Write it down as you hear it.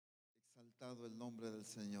Exaltado el nombre del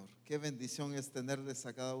Señor. Qué bendición es tenerles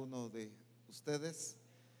a cada uno de ustedes.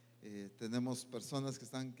 Tenemos personas que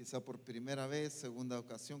están quizá por primera vez, segunda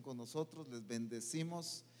ocasión con nosotros. Les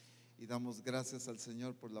bendecimos y damos gracias al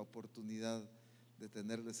Señor por la oportunidad de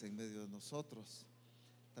tenerles en medio de nosotros.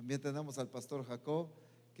 También tenemos al pastor Jacob.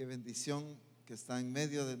 Qué bendición que está en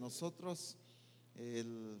medio de nosotros.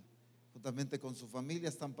 Él, juntamente con su familia,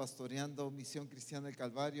 están pastoreando Misión Cristiana El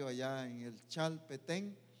Calvario allá en el Chal,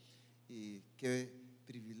 Petén. Y qué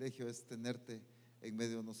privilegio es tenerte en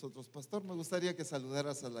medio de nosotros. Pastor, me gustaría que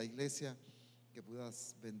saludaras a la iglesia, que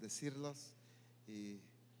puedas bendecirlos. Y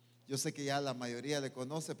yo sé que ya la mayoría le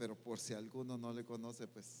conoce, pero por si alguno no le conoce,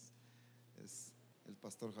 pues es el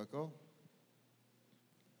pastor Jacob.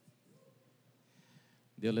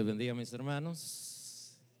 Dios les bendiga, mis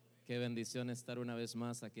hermanos. Qué bendición estar una vez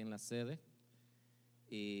más aquí en la sede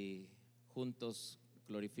y juntos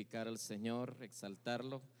glorificar al Señor,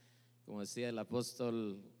 exaltarlo. Como decía el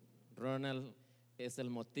apóstol Ronald, es el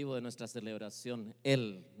motivo de nuestra celebración,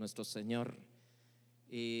 Él, nuestro Señor.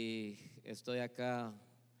 Y estoy acá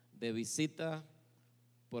de visita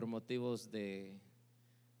por motivos de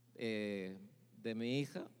mi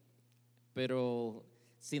hija, pero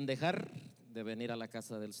sin dejar de venir a la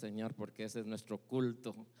casa del Señor, porque ese es nuestro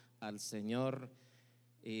culto al Señor.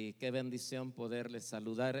 Y qué bendición poderles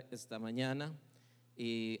saludar esta mañana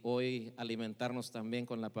y hoy alimentarnos también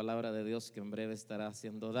con la palabra de Dios que en breve estará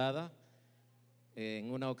siendo dada. En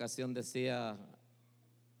una ocasión decía,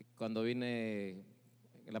 cuando vine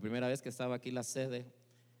la primera vez que estaba aquí en la sede,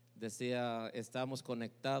 decía, estamos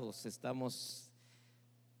conectados,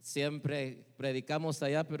 siempre predicamos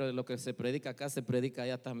allá, pero lo que se predica acá se predica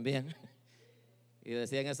allá también. Y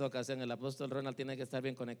decía en esa ocasión, el apóstol Ronald tiene que estar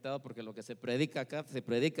bien conectado, porque lo que se predica acá se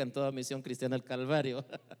predica en toda Misión Cristiana El Calvario.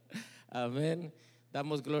 Amén.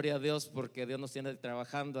 Damos gloria a Dios porque Dios nos tiene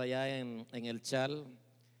trabajando allá en el Chal.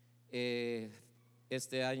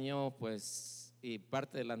 Este año, pues, y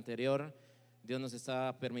parte del anterior, Dios nos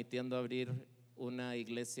está permitiendo abrir una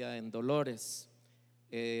iglesia en Dolores.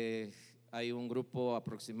 Hay un grupo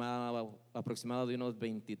aproximado de unos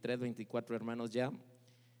 23, 24 hermanos ya.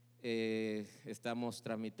 Estamos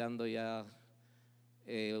tramitando ya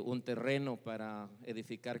un terreno para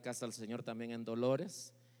edificar casa al Señor también en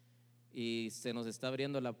Dolores. Y se nos está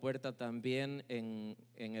abriendo la puerta también en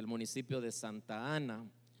el municipio de Santa Ana.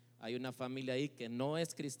 Hay una familia ahí que no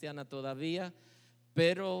es cristiana todavía,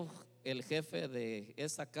 pero el jefe de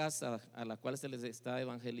esa casa a la cual se les está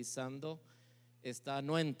evangelizando está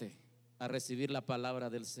anuente a recibir la palabra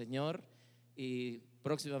del Señor, y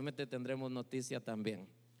próximamente tendremos noticia también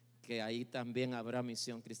que ahí también habrá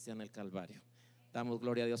Misión Cristiana El Calvario. Damos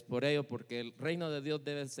gloria a Dios por ello, porque el reino de Dios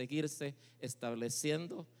debe seguirse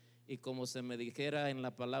estableciendo. Y como se me dijera en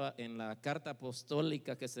la palabra, en la carta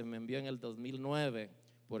apostólica que se me envió en el 2009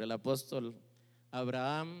 por el apóstol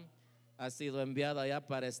Abraham, ha sido enviada ya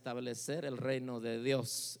para establecer el reino de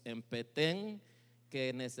Dios en Petén,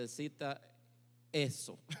 que necesita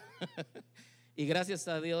eso. Y gracias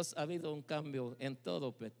a Dios ha habido un cambio en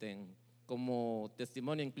todo Petén. Como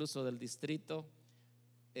testimonio incluso del distrito,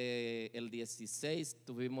 el 16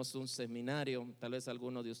 tuvimos un seminario, tal vez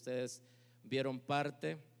algunos de ustedes vieron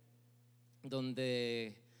parte,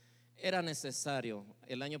 donde era necesario.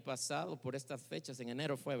 El año pasado, por estas fechas, en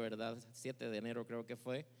enero fue, ¿verdad? 7 de enero creo que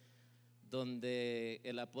fue, donde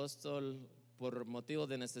el apóstol, por motivo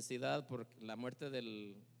de necesidad, por la muerte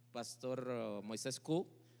del pastor Moisés Q,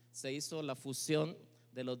 se hizo la fusión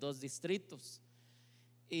de los dos distritos.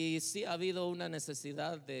 Y sí ha habido una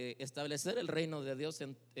necesidad de establecer el reino de Dios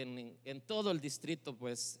en todo el distrito,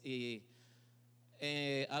 pues, y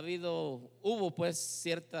hubo pues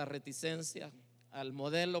cierta reticencia al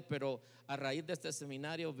modelo, pero a raíz de este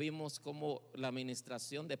seminario vimos cómo la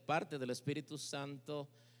administración de parte del Espíritu Santo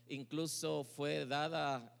incluso fue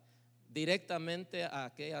dada directamente a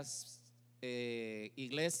aquellas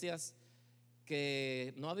iglesias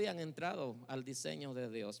que no habían entrado al diseño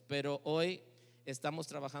de Dios. Pero hoy estamos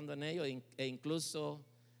trabajando en ello, e incluso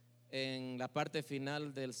en la parte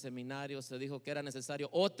final del seminario se dijo que era necesario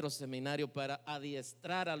otro seminario para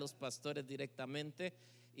adiestrar a los pastores directamente,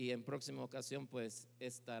 y en próxima ocasión pues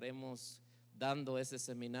estaremos dando ese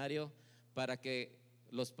seminario para que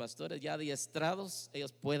los pastores ya adiestrados,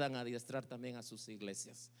 ellos puedan adiestrar también a sus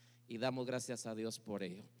iglesias, y damos gracias a Dios por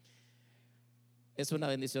ello. Es una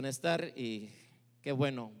bendición estar, y qué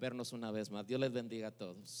bueno vernos una vez más. Dios les bendiga a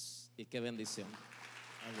todos y qué bendición.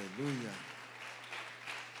 Aleluya.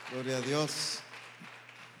 Gloria a Dios.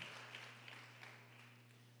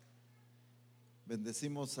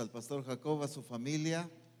 Bendecimos al pastor Jacob, a su familia,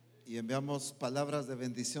 y enviamos palabras de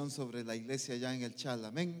bendición sobre la iglesia allá en el Chal.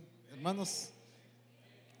 Amén, hermanos.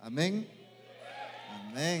 Amén.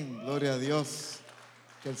 Amén. Gloria a Dios.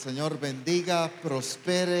 Que el Señor bendiga,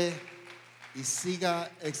 prospere y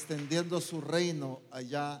siga extendiendo su reino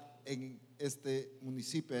allá en este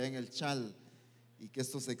municipio, en el Chal, y que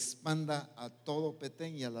esto se expanda a todo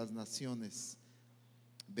Petén y a las naciones.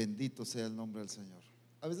 Bendito sea el nombre del Señor.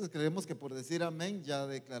 A veces creemos que por decir amén ya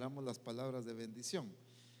declaramos las palabras de bendición.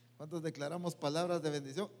 ¿Cuántos declaramos palabras de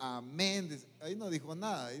bendición? Amén. Ahí no dijo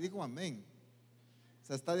nada, ahí dijo amén. O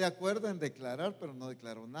sea, está de acuerdo en declarar, pero no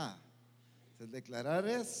declaró nada. El declarar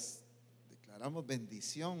declaramos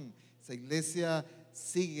bendición. Esa iglesia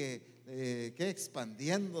sigue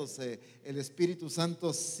expandiéndose. El Espíritu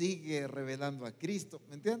Santo sigue revelando a Cristo.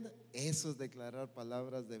 ¿Me entiende? Eso es declarar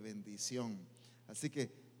palabras de bendición. Así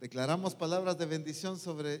que declaramos palabras de bendición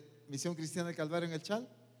sobre Misión Cristiana del Calvario en el Chal.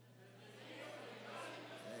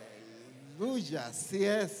 Aleluya, así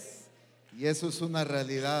es. Y eso es una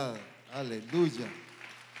realidad. Aleluya.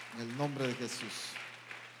 En el nombre de Jesús.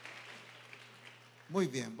 Muy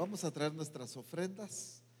bien, vamos a traer nuestras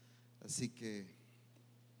ofrendas. Así que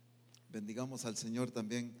bendigamos al Señor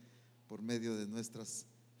también por medio de nuestras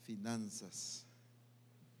finanzas.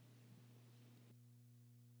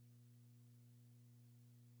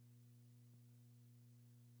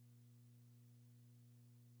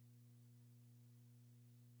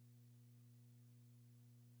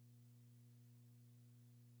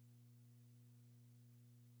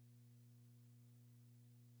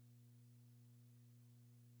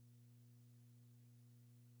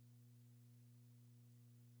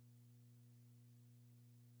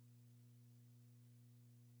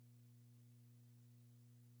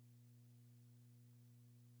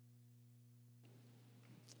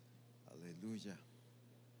 Aleluya.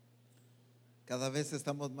 Cada vez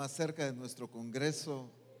estamos más cerca de nuestro Congreso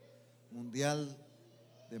Mundial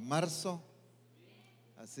de marzo.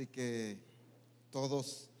 Así que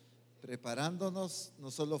todos preparándonos, no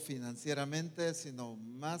solo financieramente, sino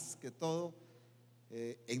más que todo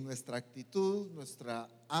en nuestra actitud, nuestra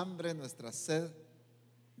hambre, nuestra sed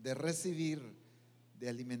de recibir, de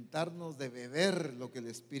alimentarnos, de beber lo que el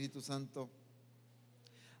Espíritu Santo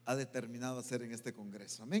ha determinado hacer en este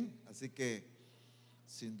Congreso. Amén. Así que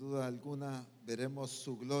sin duda alguna veremos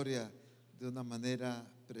su gloria de una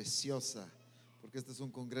manera preciosa, porque este es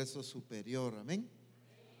un Congreso superior. Amén.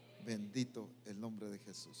 Bendito el nombre de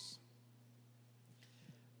Jesús.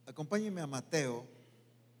 Acompáñenme a Mateo.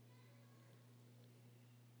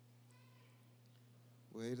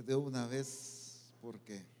 Voy a ir de una vez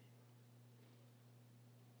porque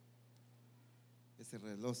ese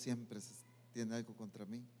reloj siempre tiene algo contra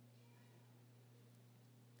mí.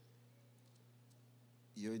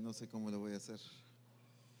 Y hoy no sé cómo lo voy a hacer.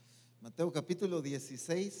 Mateo capítulo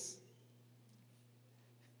 16.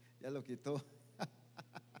 Ya lo quitó.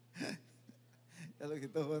 Ya lo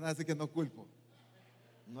quitó Juan, así que no culpo.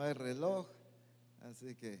 No hay reloj,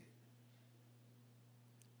 así que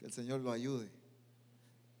el Señor lo ayude.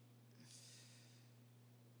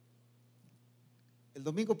 El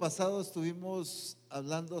domingo pasado estuvimos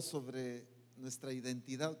hablando sobre nuestra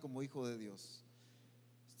identidad como hijo de Dios.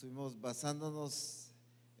 Estuvimos basándonos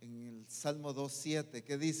en el Salmo 2:7,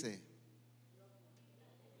 que dice: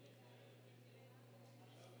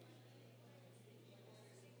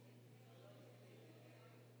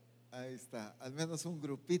 ahí está, al menos un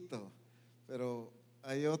grupito, pero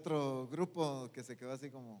hay otro grupo que se quedó así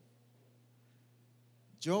como: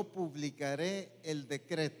 yo publicaré el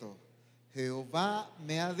decreto. Jehová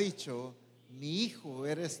me ha dicho, mi hijo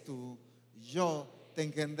eres tú, yo te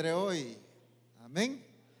engendré hoy. Amén.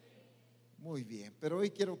 Muy bien, pero hoy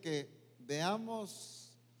quiero que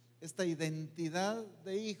veamos esta identidad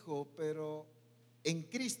de hijo, pero en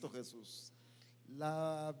Cristo Jesús.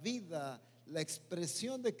 La vida, la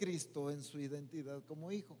expresión de Cristo en su identidad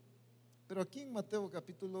como hijo. Pero aquí en Mateo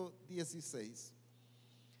capítulo 16,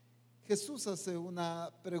 Jesús hace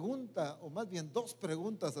una pregunta, o más bien dos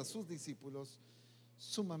preguntas a sus discípulos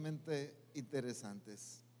sumamente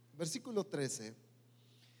interesantes. Versículo 13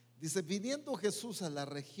 dice: viniendo Jesús a la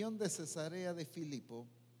región de Cesarea de Filipo,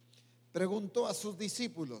 preguntó a sus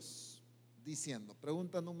discípulos, diciendo,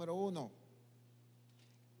 pregunta número 1: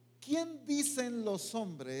 ¿quién dicen los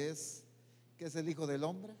hombres que es el Hijo del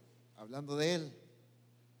Hombre? Hablando de él.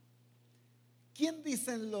 ¿Quién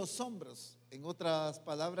dicen los hombres? En otras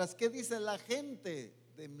palabras, ¿qué dice la gente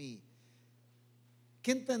de mí?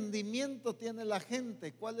 ¿Qué entendimiento tiene la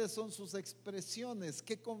gente? ¿Cuáles son sus expresiones?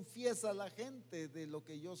 ¿Qué confiesa la gente de lo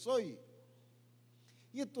que yo soy?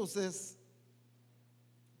 Y entonces,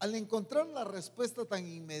 al encontrar la respuesta tan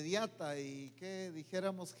inmediata y que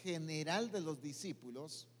dijéramos general de los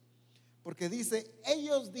discípulos, Porque dice,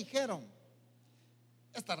 ellos dijeron.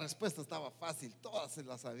 Esta respuesta estaba fácil, todas se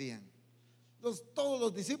la sabían. Todos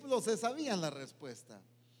los discípulos se sabían la respuesta.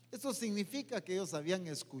 Eso significa que ellos habían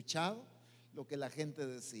escuchado lo que la gente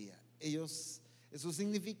decía. Eso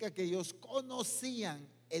significa que ellos conocían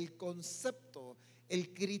el concepto,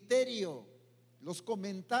 el criterio, los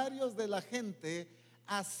comentarios de la gente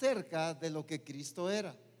acerca de lo que Cristo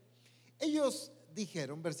era. Ellos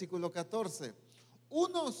dijeron, versículo 14,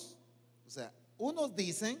 unos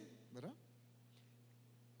dicen, ¿verdad?,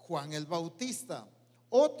 Juan el Bautista,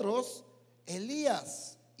 otros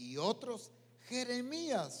Elías y otros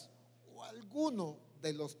Jeremías o alguno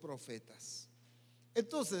de los profetas.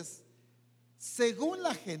 Entonces, según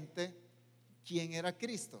la gente, ¿quién era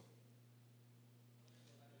Cristo?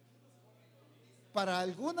 Para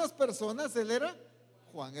algunas personas él era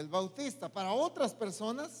Juan el Bautista, para otras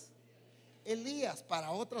personas Elías,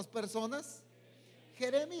 para otras personas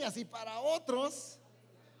Jeremías y para otros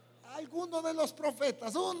alguno de los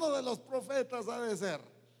profetas. Uno de los profetas ha de ser.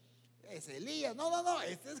 Es Elías. No,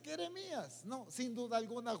 este es Jeremías. No, sin duda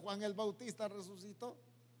alguna Juan el Bautista resucitó.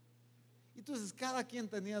 Entonces cada quien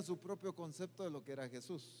tenía su propio concepto de lo que era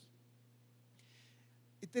Jesús.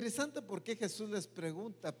 Interesante porque Jesús les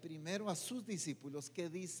pregunta primero a sus discípulos, ¿qué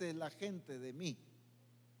dice la gente de mí?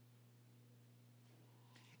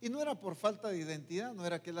 Y no era por falta de identidad, no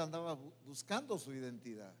era que él andaba buscando su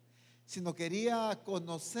identidad, sino quería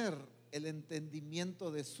conocer el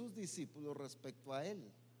entendimiento de sus discípulos respecto a él.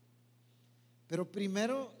 Pero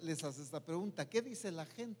primero les hace esta pregunta: ¿qué dice la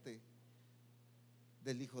gente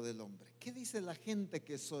del Hijo del Hombre? ¿Qué dice la gente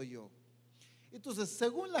que soy yo? Entonces,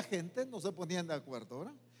 según la gente, no se ponían de acuerdo,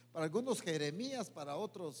 ¿verdad? Para algunos Jeremías, para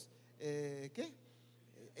otros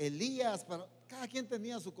Elías, cada quien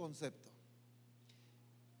tenía su concepto.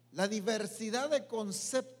 La diversidad de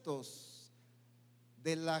conceptos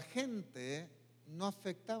de la gente no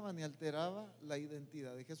afectaba ni alteraba la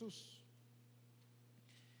identidad de Jesús.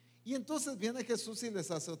 Y entonces viene Jesús y les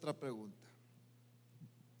hace otra pregunta.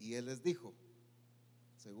 Y él les dijo,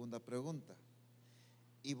 segunda pregunta,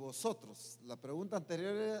 ¿y vosotros? La pregunta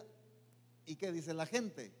anterior era, ¿y qué dice la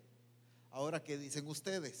gente? Ahora, ¿qué dicen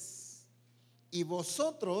ustedes? ¿Y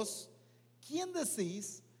vosotros, quién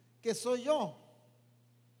decís que soy yo?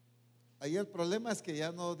 Ahí el problema es que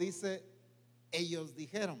ya no dice ellos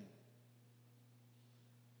dijeron.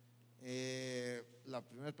 La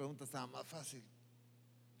primera pregunta estaba más fácil.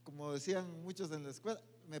 Como decían muchos en la escuela,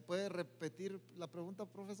 ¿me puede repetir la pregunta,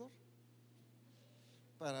 profesor?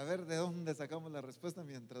 Para ver de dónde sacamos la respuesta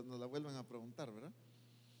mientras nos la vuelven a preguntar, ¿verdad?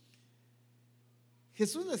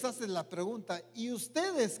 Jesús les hace la pregunta, ¿y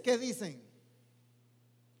ustedes qué dicen?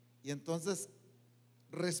 Y entonces,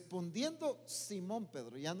 respondiendo Simón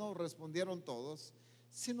Pedro, ya no respondieron todos,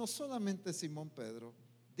 sino solamente Simón Pedro,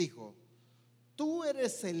 dijo, tú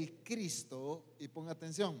eres el Cristo, y ponga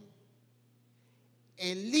atención,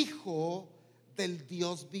 el Hijo del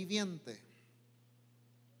Dios viviente.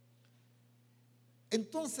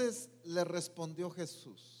 Entonces le respondió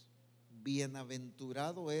Jesús,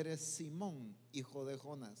 bienaventurado eres Simón, hijo de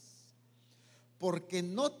Jonás, porque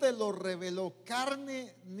no te lo reveló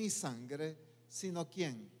carne ni sangre, sino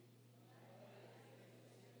 ¿quién?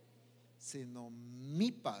 Sino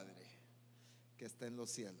mi Padre que está en los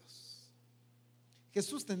cielos.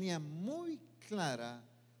 Jesús tenía muy clara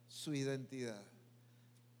su identidad.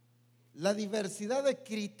 La diversidad de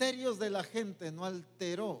criterios de la gente no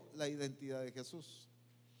alteró la identidad de Jesús.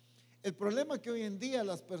 El problema es que hoy en día a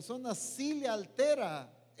las personas sí le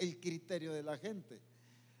altera el criterio de la gente.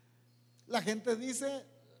 La gente dice,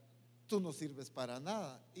 tú no sirves para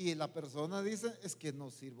nada. Y la persona dice, es que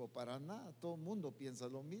no sirvo para nada. Todo el mundo piensa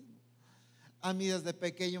lo mismo. A mí desde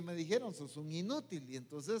pequeño me dijeron, sos un inútil. Y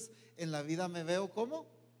entonces en la vida me veo como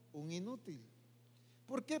un inútil.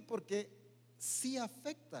 ¿Por qué? Porque sí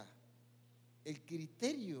afecta el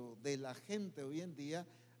criterio de la gente hoy en día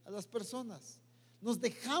a las personas. Nos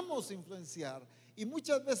dejamos influenciar y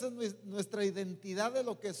muchas veces nuestra identidad de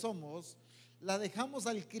lo que somos la dejamos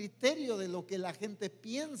al criterio de lo que la gente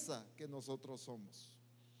piensa que nosotros somos.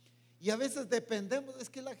 Y a veces dependemos,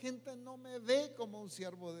 es que la gente no me ve como un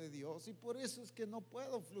siervo de Dios y por eso es que no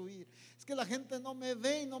puedo fluir. Es que la gente no me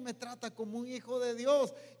ve y no me trata como un hijo de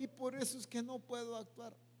Dios y por eso es que no puedo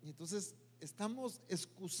actuar. Y entonces estamos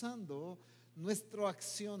excusando nuestro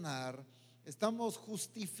accionar, estamos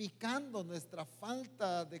justificando nuestra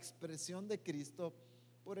falta de expresión de Cristo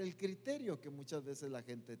por el criterio que muchas veces la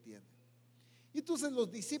gente tiene. Y entonces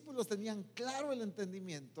los discípulos tenían claro el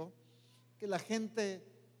entendimiento que la gente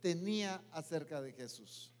tenía acerca de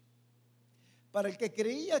Jesús. Para el que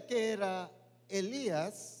creía que era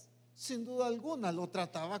Elías, sin duda alguna lo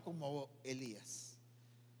trataba como Elías.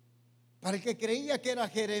 Para el que creía que era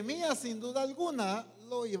Jeremías, sin duda alguna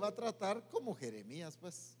lo iba a tratar como Jeremías,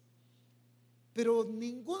 pues. Pero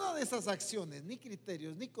ninguna de esas acciones, ni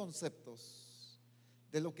criterios, ni conceptos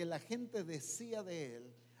de lo que la gente decía de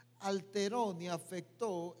él alteró ni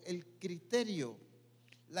afectó el criterio,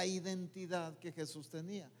 la identidad que Jesús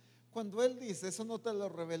tenía. Cuando él dice, eso no te lo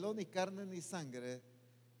reveló ni carne ni sangre,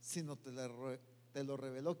 sino te lo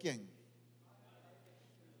reveló ¿quién?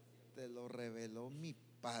 Te lo reveló mi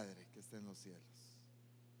Padre que está en los cielos.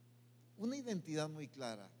 Una identidad muy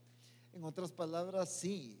clara. En otras palabras,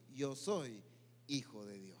 sí, yo soy hijo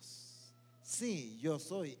de Dios. Sí, yo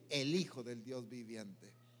soy el hijo del Dios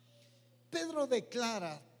viviente. Pedro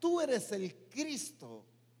declara, tú eres el Cristo,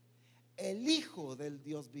 el hijo del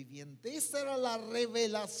Dios viviente. Esa era la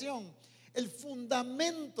revelación, el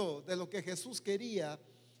fundamento de lo que Jesús quería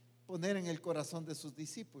poner en el corazón de sus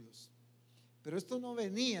discípulos. Pero esto no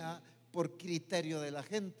venía por criterio de la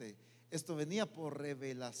gente, esto venía por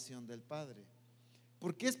revelación del Padre.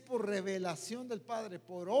 Porque es por revelación del Padre,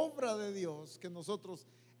 por obra de Dios, que nosotros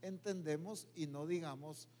entendemos y no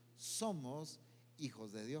digamos somos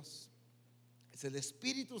hijos de Dios. Es el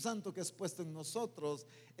Espíritu Santo que es puesto en nosotros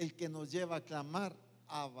el que nos lleva a clamar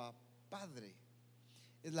Abba Padre.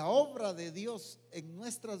 Es la obra de Dios en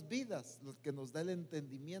nuestras vidas lo que nos da el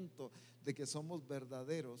entendimiento de que somos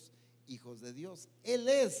verdaderos hijos de Dios. Él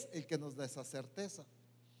es el que nos da esa certeza.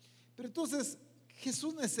 Pero entonces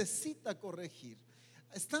Jesús necesita corregir.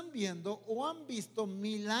 Están viendo o han visto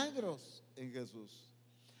milagros en Jesús.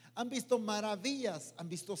 Han visto maravillas, han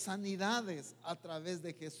visto sanidades a través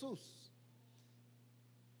de Jesús.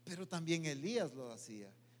 Pero también Elías lo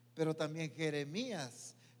hacía, pero también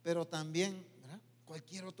Jeremías, pero también, ¿verdad?,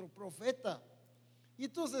 cualquier otro profeta. Y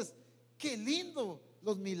entonces, qué lindo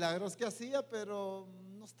los milagros que hacía, pero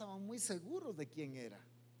no estaban muy seguros de quién era.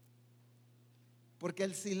 Porque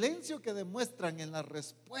el silencio que demuestran en la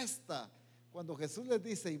respuesta, cuando Jesús les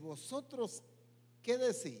dice, ¿y vosotros qué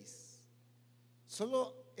decís?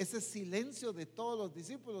 Solo ese silencio de todos los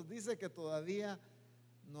discípulos dice que todavía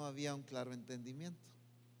no había un claro entendimiento.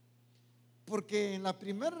 Porque en la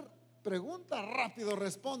primera pregunta rápido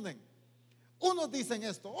responden. Unos dicen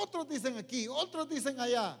esto, otros dicen aquí, otros dicen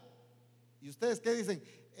allá. ¿Y ustedes qué dicen?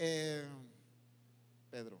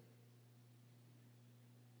 Pedro.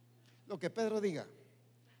 Lo que Pedro diga.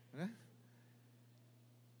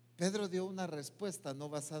 Pedro dio una respuesta no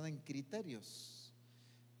basada en criterios.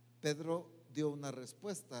 Pedro dio una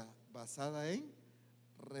respuesta basada en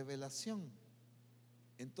revelación.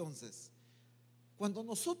 Entonces, cuando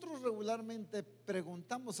nosotros regularmente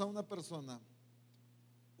preguntamos a una persona,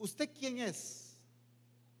 ¿usted quién es?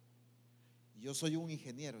 Yo soy un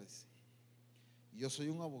ingeniero, dice. Yo soy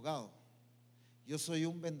un abogado. Yo soy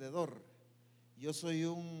un vendedor. Yo soy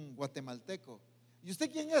un guatemalteco. ¿Y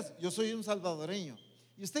usted quién es? Yo soy un salvadoreño.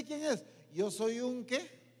 ¿Y usted quién es? Yo soy un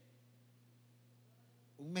 ¿qué?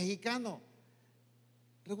 Un mexicano.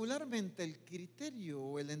 Regularmente el criterio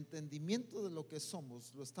o el entendimiento de lo que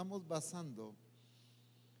somos lo estamos basando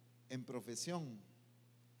en profesión,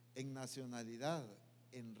 en nacionalidad,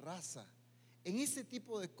 en raza, en ese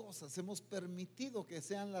tipo de cosas. Hemos permitido que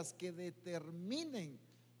sean las que determinen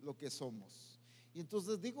lo que somos. Y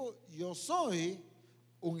entonces digo, yo soy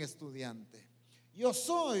un estudiante, yo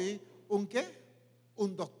soy un ¿qué?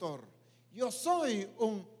 Un doctor, yo soy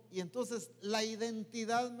un... Y entonces la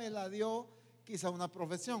identidad me la dio quizá una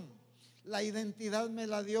profesión, la identidad me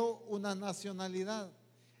la dio una nacionalidad.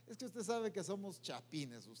 Es que usted sabe que somos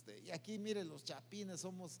chapines usted. Y aquí mire, los chapines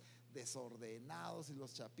somos desordenados y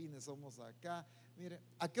los chapines somos acá. Mire,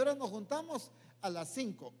 ¿a qué hora nos juntamos? A las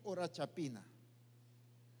 5, hora chapina.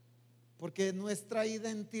 Porque nuestra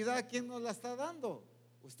identidad, ¿quién nos la está dando?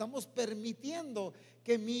 Estamos permitiendo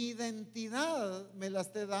que mi identidad me la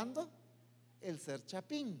esté dando el ser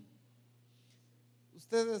chapín.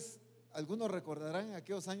 Ustedes, algunos recordarán en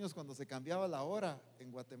aquellos años cuando se cambiaba la hora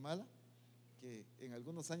en Guatemala, que en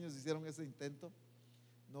algunos años hicieron ese intento,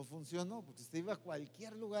 no funcionó, porque usted iba a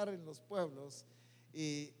cualquier lugar en los pueblos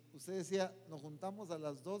y usted decía, nos juntamos a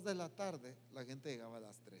las 2 de la tarde, la gente llegaba a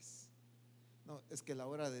las 3. No, es que la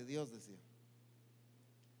hora de Dios, decía.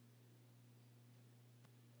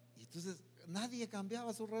 Y entonces nadie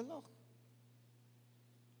cambiaba su reloj.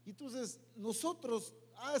 Y entonces nosotros,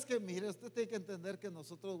 es que mire, usted tiene que entender que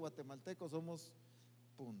nosotros guatemaltecos somos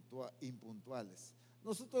impuntuales.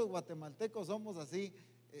 Nosotros guatemaltecos somos así,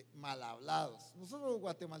 mal hablados. Nosotros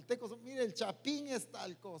guatemaltecos, mire, el chapín es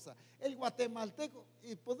tal cosa. El guatemalteco,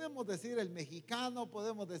 y podemos decir el mexicano,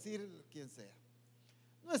 podemos decir quien sea.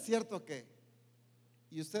 No es cierto que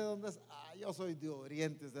 ¿Y usted dónde es? Yo soy de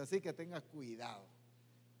Oriente, así que tenga cuidado,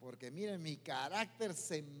 porque miren, mi carácter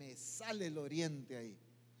se me sale el Oriente ahí.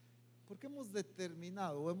 Porque hemos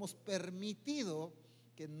determinado o hemos permitido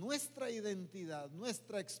que nuestra identidad,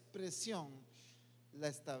 nuestra expresión la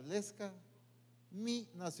establezca mi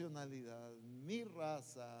nacionalidad, mi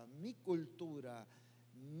raza, mi cultura,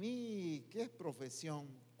 mi profesión.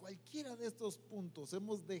 Cualquiera de estos puntos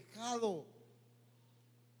hemos dejado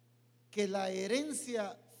que la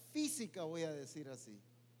herencia física, voy a decir así,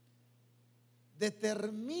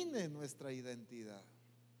 determine nuestra identidad.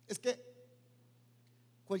 Es que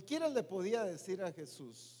cualquiera le podía decir a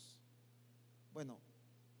Jesús: bueno,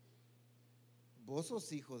 vos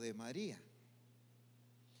sos hijo de María,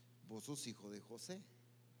 vos sos hijo de José,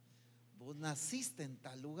 vos naciste en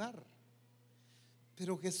tal lugar.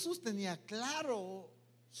 Pero Jesús tenía clara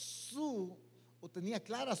su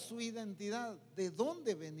identidad, de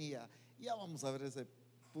dónde venía. Ya vamos a ver ese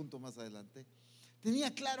punto más adelante.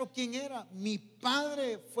 Tenía claro quién era. Mi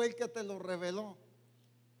Padre fue el que te lo reveló.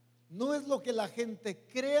 No es lo que la gente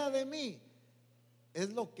crea de mí,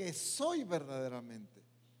 es lo que soy verdaderamente.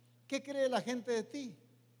 ¿Qué cree la gente de ti?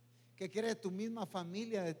 ¿Qué cree tu misma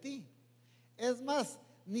familia de ti? Es más,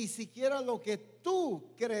 ni siquiera lo que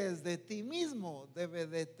tú crees de ti mismo debe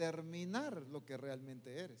determinar lo que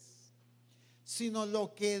realmente eres, sino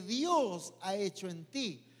lo que Dios ha hecho en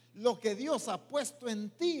ti, lo que Dios ha puesto en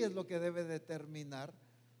ti es lo que debe determinar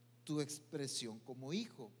tu expresión como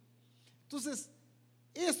hijo. Entonces,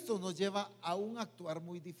 esto nos lleva a un actuar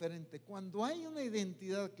muy diferente. Cuando hay una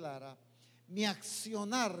identidad clara, mi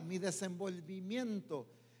accionar, mi desenvolvimiento,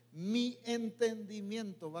 mi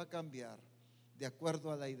entendimiento va a cambiar de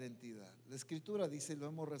acuerdo a la identidad. La Escritura dice, y lo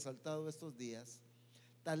hemos resaltado estos días: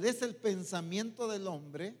 tal es el pensamiento del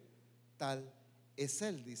hombre, tal es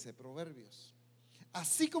él, dice Proverbios.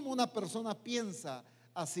 Así como una persona piensa,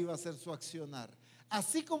 así va a ser su accionar.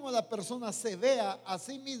 Así como la persona se vea a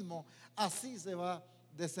sí mismo, así se va a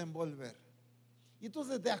desenvolver. Y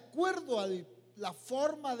entonces, de acuerdo a la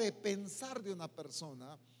forma de pensar de una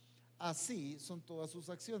persona, así son todas sus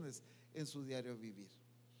acciones en su diario vivir.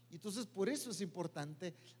 Y entonces, por eso es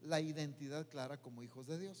importante la identidad clara como hijos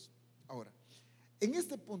de Dios. Ahora, en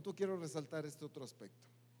este punto quiero resaltar este otro aspecto.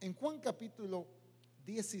 En Juan capítulo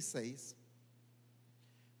 16,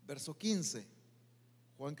 verso 15,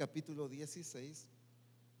 Juan capítulo 16,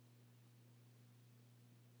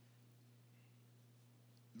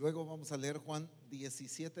 luego vamos a leer Juan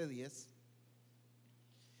 17:10.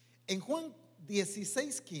 En Juan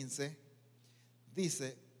 16:15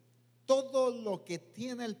 dice: todo lo que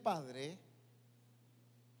tiene el Padre,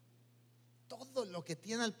 todo lo que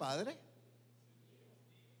tiene el Padre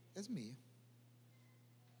es mío.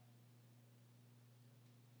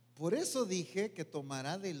 Por eso dije que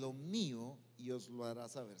tomará de lo mío y os lo hará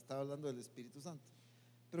saber. Estaba hablando del Espíritu Santo.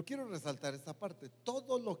 Pero quiero resaltar esta parte.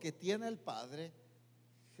 Todo lo que tiene el Padre,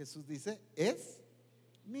 Jesús dice, es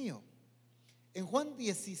mío. En Juan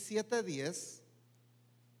 17:10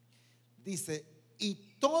 dice: y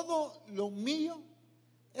todo lo mío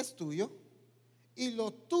es tuyo, y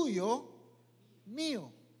lo tuyo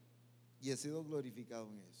mío, y he sido glorificado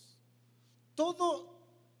en eso. Todo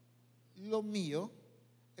lo mío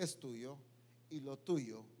es tuyo, y lo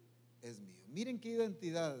tuyo es mío. Miren qué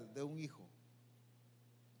identidad de un hijo.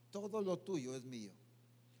 Todo lo tuyo es mío.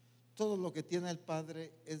 Todo lo que tiene el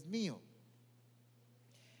Padre es mío.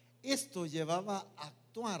 Esto llevaba a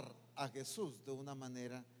actuar a Jesús de una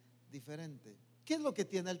manera diferente. ¿Qué es lo que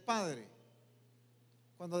tiene el Padre?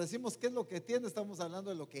 Cuando decimos qué es lo que tiene, estamos hablando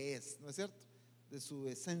de lo que es, ¿no es cierto? De su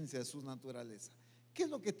esencia, de su naturaleza. ¿Qué es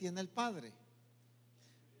lo que tiene el Padre?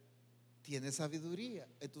 Tiene sabiduría.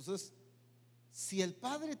 Entonces, si el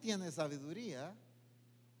Padre tiene sabiduría,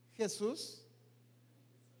 Jesús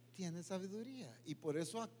tiene sabiduría, y por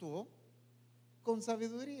eso actuó con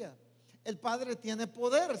sabiduría. El Padre tiene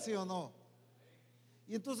poder, ¿sí o no?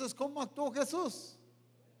 Y entonces, ¿cómo actuó Jesús?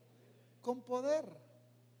 Con poder.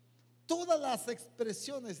 Todas las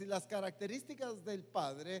expresiones y las características del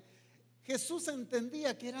Padre, Jesús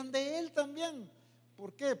entendía que eran de Él también.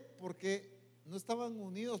 ¿Por qué? Porque no estaban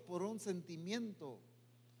unidos por un sentimiento,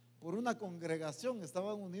 por una congregación,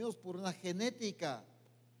 estaban unidos por una genética.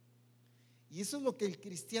 Y eso es lo que el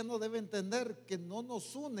cristiano debe entender, que no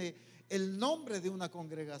nos une el nombre de una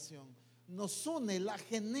congregación, nos une la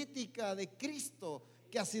genética de Cristo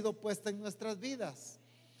que ha sido puesta en nuestras vidas.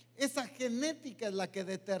 Esa genética es la que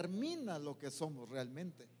determina lo que somos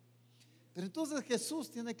realmente. Pero entonces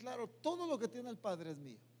Jesús tiene claro: todo lo que tiene el Padre es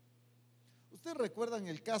mío. Ustedes recuerdan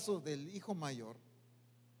el caso del hijo mayor.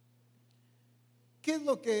 ¿Qué es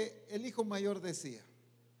lo que el hijo mayor decía?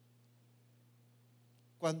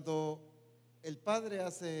 Cuando el padre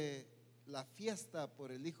hace la fiesta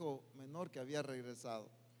por el hijo menor que había regresado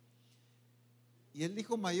y el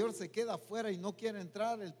hijo mayor se queda afuera y no quiere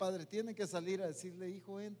entrar, el padre tiene que salir a decirle: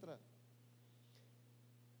 hijo, entra.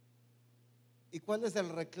 ¿Y cuál es el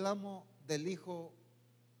reclamo del hijo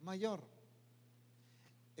mayor?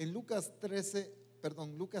 En Lucas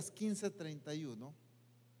 15:31.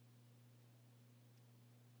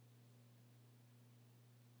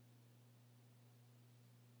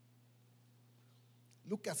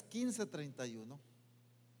 Lucas 15:31.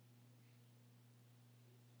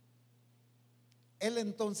 Él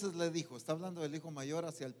entonces le dijo, está hablando del hijo mayor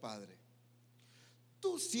hacia el padre: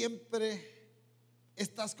 tú siempre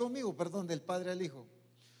estás conmigo, perdón, del padre al hijo,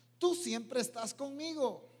 tú siempre estás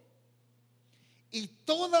conmigo y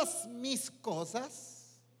todas mis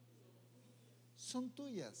cosas son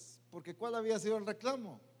tuyas. Porque ¿cuál había sido el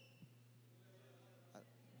reclamo?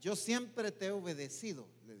 Yo siempre te he obedecido,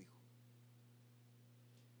 le dijo.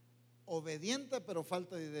 Obediente, pero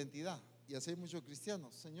falta de identidad. Y así hay muchos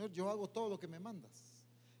cristianos: Señor, yo hago todo lo que me mandas,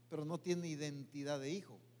 pero no tiene identidad de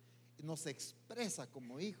hijo, no se expresa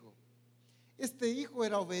como hijo. Este hijo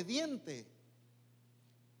era obediente.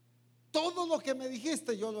 Todo lo que me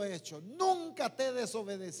dijiste yo lo he hecho, nunca te he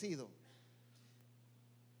desobedecido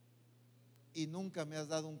y nunca me has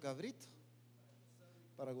dado un cabrito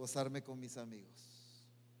para gozarme con mis amigos.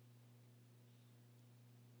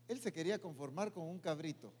 Él se quería conformar con un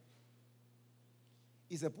cabrito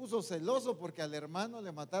y se puso celoso porque al hermano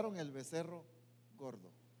le mataron el becerro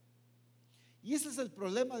gordo. Y ese es el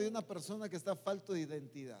problema de una persona que está falto de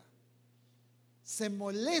identidad. Se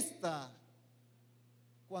molesta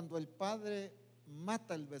cuando el padre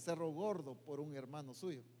mata el becerro gordo por un hermano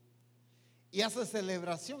suyo y hace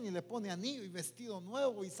celebración y le pone anillo y vestido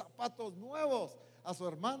nuevo y zapatos nuevos a su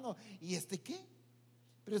hermano. ¿Y qué?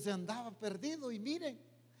 Pero se andaba perdido, y miren,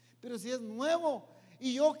 pero si es nuevo,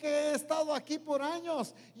 y yo que he estado aquí por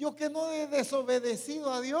años, yo que no he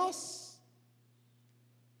desobedecido a Dios.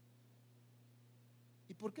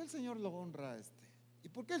 ¿Y por qué el Señor lo honra a este? ¿Y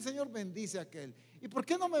por qué el Señor bendice a aquel? ¿Y por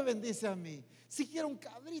qué no me bendice a mí? Si quiero un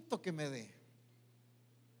cabrito que me dé.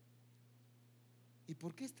 ¿Y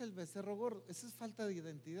por qué está el becerro gordo? Esa es falta de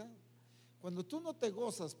identidad. Cuando tú no te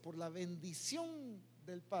gozas por la bendición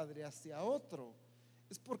del Padre hacia otro,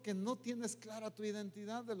 es porque no tienes clara tu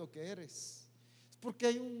identidad de lo que eres. Es porque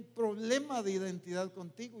hay un problema de identidad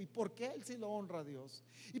contigo. ¿Y por qué él sí lo honra a Dios?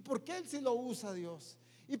 ¿Y por qué él sí lo usa a Dios?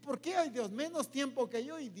 ¿Y por qué hay Dios menos tiempo que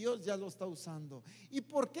yo y Dios ya lo está usando? ¿Y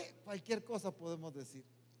por qué? Cualquier cosa podemos decir.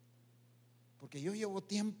 Porque yo llevo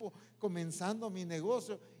tiempo comenzando mi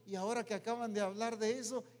negocio y ahora que acaban de hablar de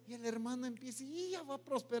eso, y el hermano empieza y ya va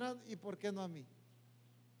prosperando. ¿Y por qué no a mí?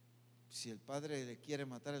 Si el padre le quiere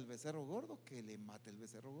matar el becerro gordo, que le mate el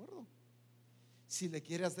becerro gordo. Si le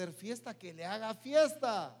quiere hacer fiesta, que le haga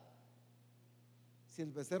fiesta. Si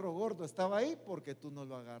el becerro gordo estaba ahí, porque tú no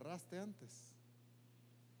lo agarraste antes.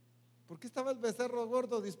 ¿Por qué estaba el becerro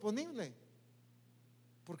gordo disponible?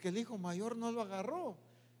 Porque el hijo mayor no lo agarró.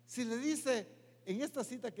 Si le dice en esta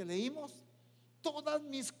cita que leímos: todas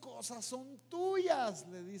mis cosas son tuyas,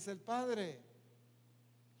 le dice el padre.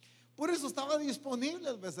 Por eso estaba disponible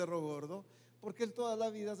el becerro gordo, porque él toda la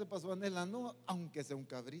vida se pasó anhelando, aunque sea un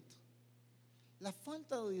cabrito. La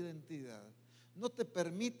falta de identidad no te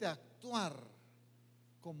permite actuar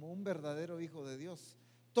como un verdadero hijo de Dios,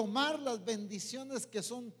 tomar las bendiciones que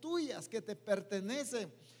son tuyas, que te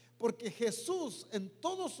pertenecen, porque Jesús en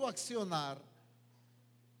todo su accionar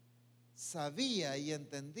sabía y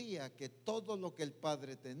entendía que todo lo que el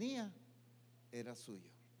Padre tenía era suyo.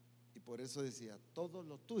 Y por eso decía: todo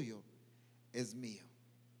lo tuyo es mío.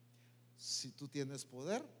 Si tú tienes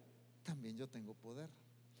poder, también yo tengo poder.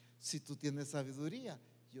 Si tú tienes sabiduría,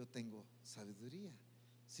 yo tengo sabiduría.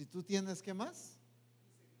 Si tú tienes, ¿qué más?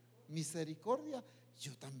 Misericordia,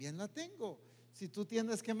 yo también la tengo. Si tú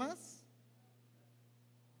tienes, ¿qué más?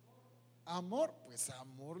 Amor, pues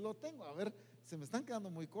amor lo tengo. A ver, se me están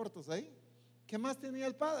quedando muy cortos ahí. ¿Qué más tenía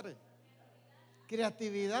el Padre?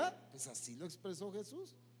 Creatividad, pues así lo expresó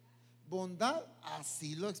Jesús. Bondad,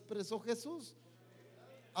 así lo expresó Jesús.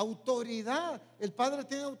 Autoridad, el Padre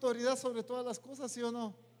tiene autoridad sobre todas las cosas, ¿sí o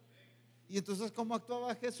no? Y entonces, ¿cómo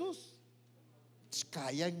actuaba Jesús?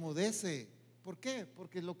 Calla, enmudece. ¿Por qué?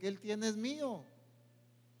 Porque lo que Él tiene es mío.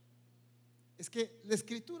 Es que la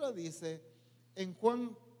Escritura dice en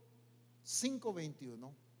Juan 5:21,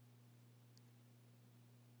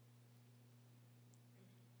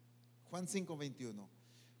 Juan 5:21,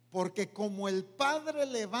 porque como el Padre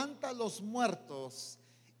levanta a los muertos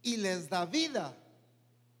y les da vida,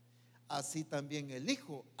 así también el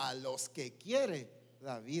Hijo a los que quiere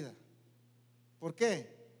da vida. ¿Por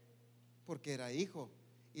qué? Porque era hijo.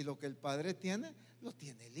 Y lo que el Padre tiene, lo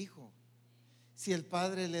tiene el Hijo. Si el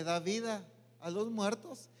Padre le da vida a los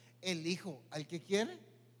muertos, el Hijo al que quiere,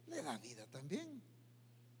 le da vida también.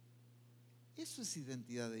 Eso es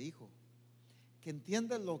identidad de hijo. Que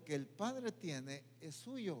entienda lo que el Padre tiene es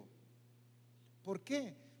suyo. ¿Por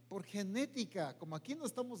qué? Por genética. Como aquí no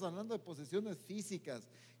estamos hablando de posesiones físicas,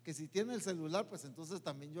 que si tiene el celular, pues entonces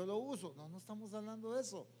también yo lo uso. No, no estamos hablando de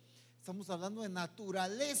eso. Estamos hablando de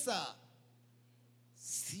naturaleza.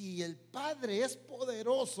 Si el Padre es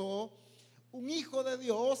poderoso, un hijo de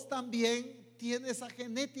Dios también tiene esa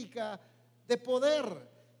genética de poder.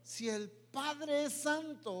 Si el Padre es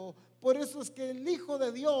santo, por eso es que el Hijo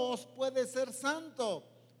de Dios puede ser santo.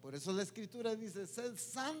 Por eso la Escritura dice: sed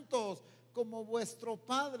santos como vuestro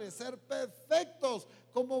Padre, ser perfectos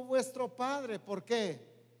como vuestro Padre. ¿Por qué?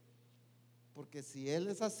 Porque si Él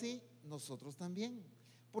es así, nosotros también.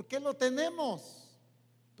 ¿Por qué lo tenemos?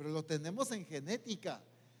 Pero lo tenemos en genética.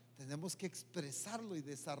 Tenemos que expresarlo y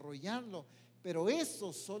desarrollarlo. Pero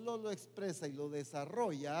eso solo lo expresa y lo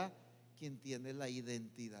desarrolla quien tiene la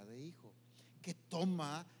identidad de hijo, que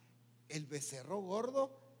toma el becerro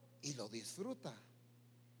gordo y lo disfruta.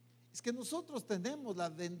 Es que nosotros tenemos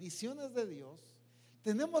las bendiciones de Dios,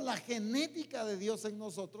 tenemos la genética de Dios en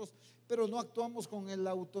nosotros, pero no actuamos con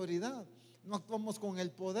la autoridad, no actuamos con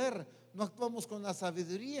el poder, no actuamos con la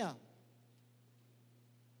sabiduría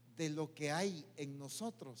de lo que hay en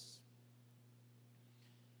nosotros.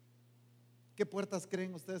 ¿Qué puertas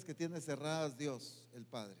creen ustedes que tiene cerradas Dios, el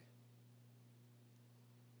Padre?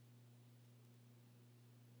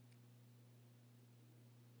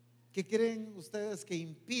 ¿Qué creen ustedes que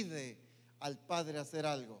impide al Padre hacer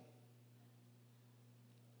algo?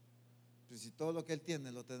 Pues si todo lo que Él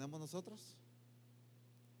tiene lo tenemos nosotros.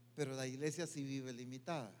 Pero la iglesia sí vive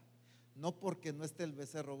limitada. No porque no esté el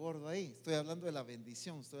becerro gordo ahí. Estoy hablando de la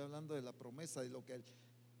bendición, estoy hablando de la promesa, de lo que al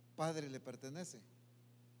Padre le pertenece.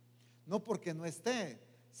 No porque no esté,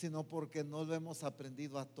 sino porque no lo hemos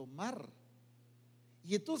aprendido a tomar.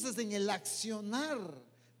 Y entonces en el accionar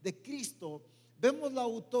de Cristo vemos la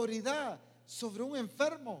autoridad sobre un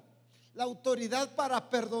enfermo, la autoridad para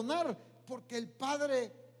perdonar, porque el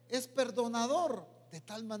Padre es perdonador. De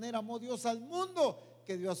tal manera amó Dios al mundo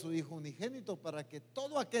que dio a su Hijo unigénito para que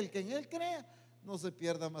todo aquel que en Él crea no se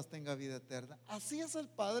pierda, mas tenga vida eterna. Así es el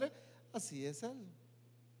Padre, así es Él.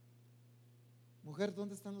 Mujer,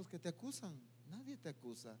 ¿dónde están los que te acusan? Nadie te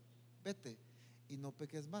acusa. Vete y no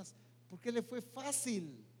peques más. Porque le fue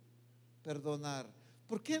fácil perdonar.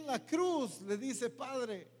 Porque en la cruz le dice: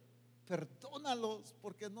 Padre, perdónalos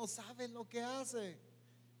porque no saben lo que hacen.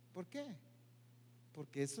 ¿Por qué?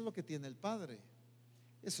 Porque eso es lo que tiene el Padre,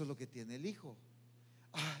 eso es lo que tiene el Hijo.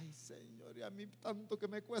 Ay, Señor, y a mí tanto que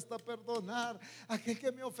me cuesta perdonar a aquel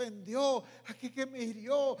que me ofendió, a aquel que me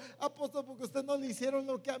hirió. Apóstol, porque usted no le hicieron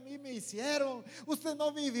lo que a mí me hicieron, usted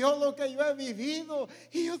no vivió lo que yo he vivido,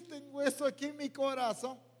 y yo tengo eso aquí en mi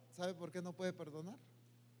corazón. ¿Sabe por qué no puede perdonar?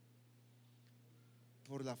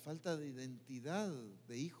 Por la falta de identidad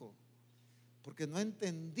de hijo, porque no ha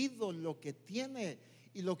entendido lo que tiene,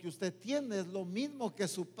 y lo que usted tiene es lo mismo que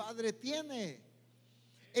su Padre tiene.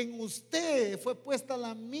 En usted fue puesta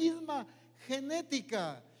la misma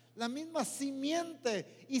genética, la misma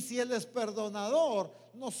simiente, y si Él es perdonador,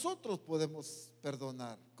 nosotros podemos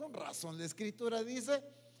perdonar. Con razón la Escritura dice: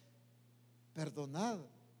 perdonad.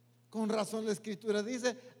 Con razón la Escritura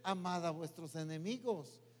dice: amad a vuestros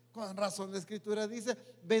enemigos. Con razón la Escritura dice: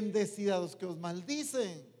 bendecid a los que os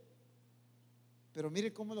maldicen. Pero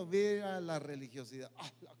mire cómo lo mira la religiosidad.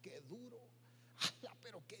 ¡Hala, qué duro! ¡Hala,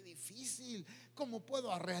 pero qué difícil! ¿Cómo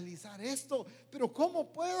puedo realizar esto? ¿Pero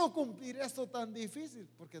cómo puedo cumplir esto tan difícil?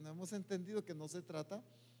 Porque no hemos entendido que no se trata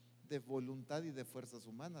de voluntad y de fuerzas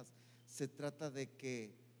humanas. Se trata de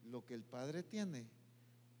que lo que el Padre tiene,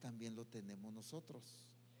 también lo tenemos nosotros.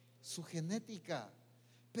 Su genética.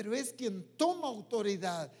 Pero es quien toma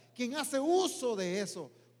autoridad, quien hace uso de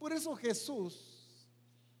eso. Por eso Jesús,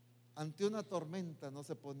 ante una tormenta, no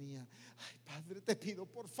se ponía: ay, Padre, te pido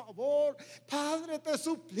por favor, Padre, te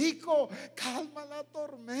suplico, calma la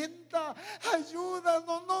tormenta,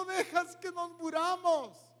 ayúdanos, no dejas que nos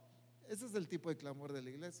muramos. Ese es el tipo de clamor de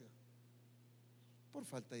la iglesia, por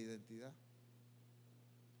falta de identidad.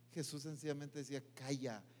 Jesús sencillamente decía: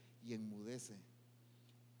 calla y enmudece.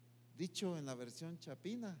 Dicho en la versión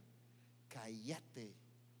chapina: cállate,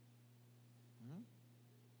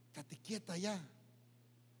 estate quieta ya,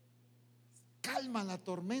 calma la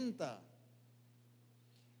tormenta.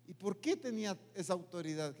 ¿Y por qué tenía esa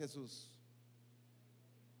autoridad Jesús?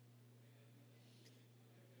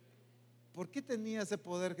 ¿Por qué tenía ese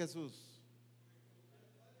poder Jesús?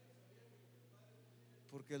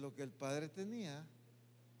 porque lo que el Padre tenía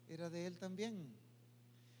era de Él también.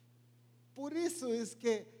 Por eso es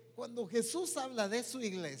que cuando Jesús habla de su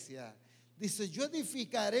iglesia, dice: yo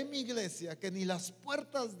edificaré mi iglesia, que ni las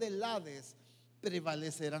puertas del Hades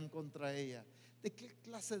prevalecerán contra ella. ¿De qué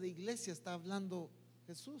clase de iglesia está hablando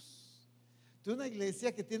Jesús? De una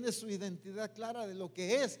iglesia que tiene su identidad clara de lo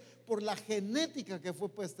que es por la genética que fue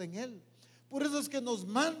puesta en Él. Por eso es que nos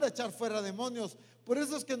manda a echar fuera demonios. Por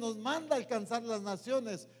eso es que nos manda a alcanzar las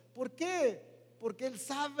naciones. ¿Por qué? Porque Él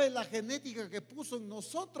sabe la genética que puso en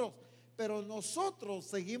nosotros. Pero nosotros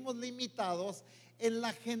seguimos limitados en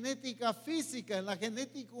la genética física, en la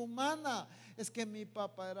genética humana. Es que mi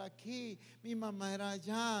papá era aquí, mi mamá era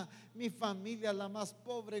allá, mi familia la más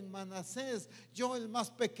pobre en Manasés, yo el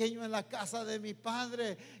más pequeño en la casa de mi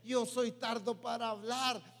padre, yo soy tardo para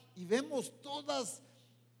hablar. Y vemos todas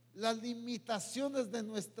las limitaciones de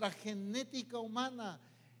nuestra genética humana.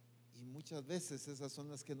 Y muchas veces esas son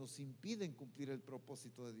las que nos impiden cumplir el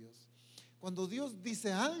propósito de Dios. Cuando Dios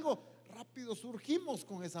dice algo, rápido surgimos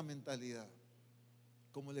con esa mentalidad,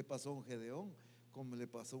 como le pasó a un Gedeón, como le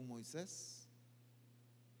pasó a un Moisés.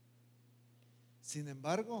 Sin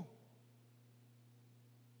embargo,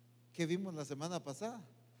 ¿qué vimos la semana pasada?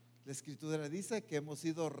 La Escritura dice que hemos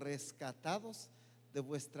sido rescatados de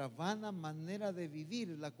vuestra vana manera de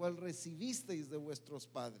vivir, la cual recibisteis de vuestros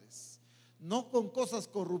padres, no con cosas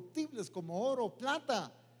corruptibles como oro o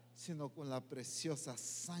plata, sino con la preciosa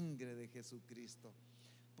sangre de Jesucristo.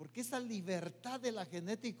 Porque esa libertad de la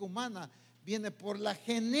genética humana viene por la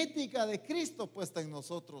genética de Cristo puesta en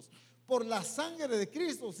nosotros, por la sangre de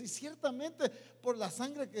Cristo, sí, ciertamente por la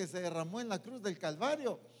sangre que se derramó en la cruz del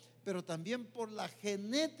Calvario, pero también por la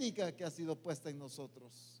genética que ha sido puesta en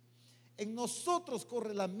nosotros. En nosotros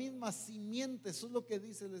corre la misma simiente, eso es lo que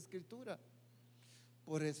dice la Escritura.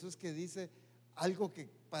 Por eso es que dice algo que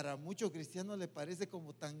para muchos cristianos le parece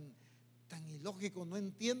como tan ilógico. No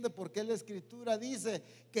entiende por qué la Escritura dice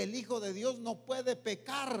que el Hijo de Dios no puede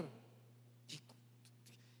pecar.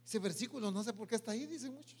 Ese versículo no sé por qué está ahí,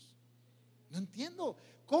 dicen muchos. No entiendo.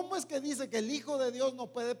 ¿Cómo es que dice que el Hijo de Dios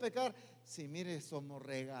no puede pecar? Si mire, somos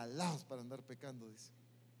regalados para andar pecando, dice.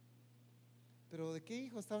 Pero ¿de qué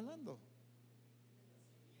hijo está hablando?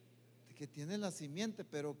 De que tiene la simiente,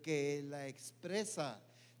 pero que la expresa.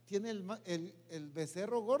 Tiene el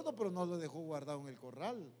becerro gordo, pero no lo dejó guardado en el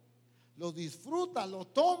corral. Lo disfruta, lo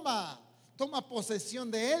toma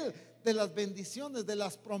posesión de él, de las bendiciones, de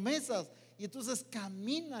las promesas. Y entonces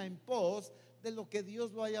camina en pos de lo que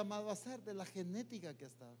Dios lo ha llamado a hacer, de la genética que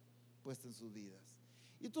está puesta en sus vidas.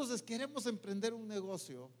 Y entonces queremos emprender un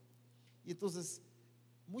negocio. Y entonces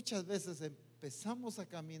muchas veces empezamos a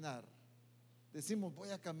caminar. Decimos: voy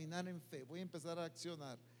a caminar en fe, voy a empezar a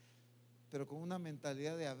accionar, pero con una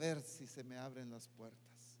mentalidad de a ver si se me abren las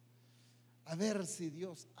puertas, a ver si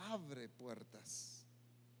Dios abre puertas.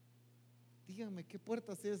 Díganme, ¿qué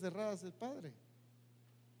puertas tiene cerradas el Padre?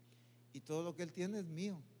 Y todo lo que Él tiene es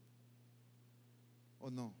mío,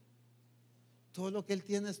 ¿o no? Todo lo que Él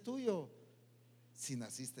tiene es tuyo, si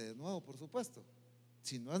naciste de nuevo, por supuesto.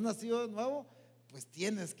 Si no has nacido de nuevo, pues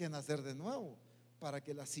tienes que nacer de nuevo para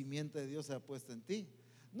que la simiente de Dios sea puesta en ti.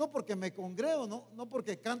 No porque me congrego, no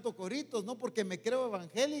porque canto coritos, no porque me creo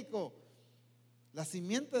evangélico. La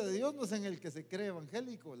simiente de Dios no es en el que se cree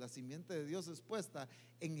evangélico. La simiente de Dios es puesta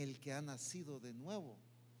en el que ha nacido de nuevo,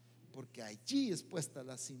 porque allí es puesta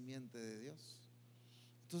la simiente de Dios.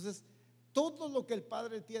 Entonces, todo lo que el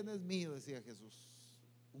Padre tiene es mío, decía Jesús.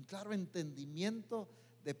 Un claro entendimiento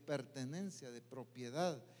de pertenencia, de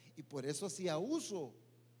propiedad. Y por eso hacía uso.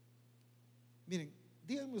 Miren,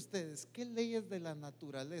 díganme ustedes, ¿qué leyes de la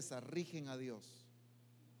naturaleza rigen a Dios?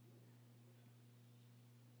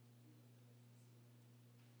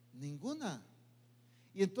 Ninguna.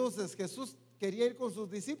 Y entonces Jesús quería ir con sus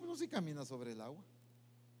discípulos y camina sobre el agua,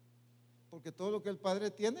 porque todo lo que el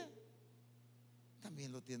Padre tiene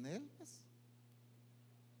también lo tiene Él, pues.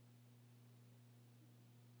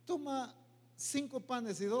 Toma 5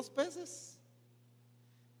 panes y 2 peces.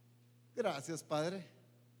 Gracias, Padre.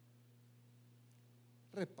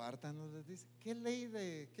 Repártanos, les dice. ¿Qué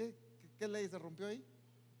ley se rompió ahí?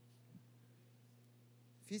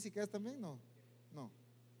 ¿Física es también? No.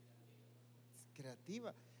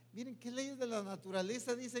 Creativa. Miren, ¿qué leyes de la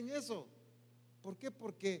naturaleza dicen eso? ¿Por qué?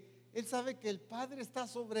 Porque Él sabe que el Padre está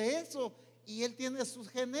sobre eso y Él tiene su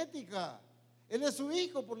genética. Él es su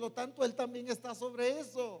hijo, por lo tanto Él también está sobre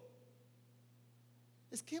eso.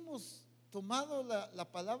 Es que hemos tomado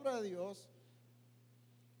la palabra de Dios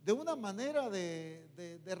de una manera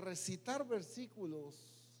de recitar versículos,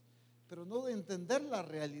 pero no de entender la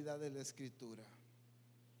realidad de la Escritura.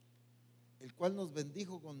 el cual nos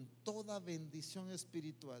bendijo con toda bendición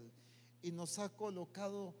espiritual y nos ha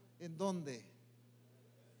colocado ¿en dónde?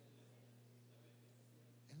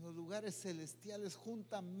 En los lugares celestiales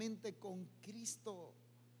juntamente con Cristo.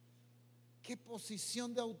 ¿Qué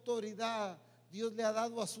posición de autoridad Dios le ha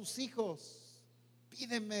dado a sus hijos?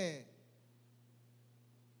 Pídeme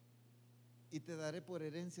y te daré por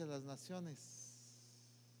herencia las naciones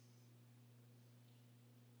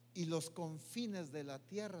y los confines de la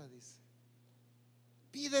tierra, dice.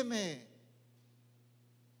 Pídeme,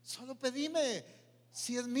 solo pedime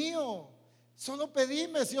si es mío, solo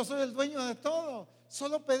pedime si yo soy el dueño de todo,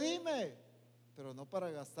 solo pedime, pero no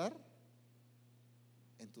para gastar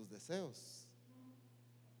en tus deseos,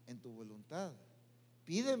 en tu voluntad.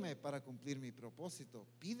 Pídeme para cumplir mi propósito,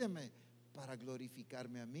 pídeme para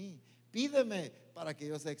glorificarme a mí, pídeme para que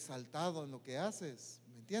yo sea exaltado en lo que haces,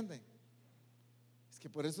 ¿me entienden? Es que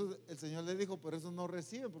por eso el Señor le dijo, por eso no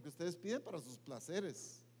reciben, porque ustedes piden para sus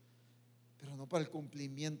placeres, pero no para el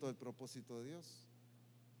cumplimiento del propósito de Dios.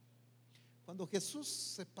 Cuando Jesús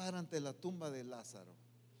se para ante la tumba de Lázaro,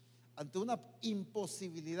 ante una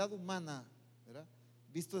imposibilidad humana, ¿verdad?,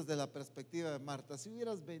 visto desde la perspectiva de Marta, si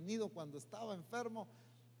hubieras venido cuando estaba enfermo,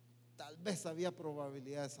 tal vez había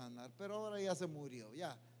probabilidad de sanar, pero ahora ya se murió,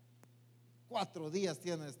 ya 4 días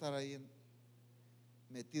tiene de estar ahí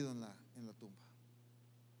metido en la tumba.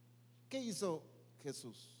 ¿Qué hizo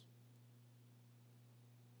Jesús?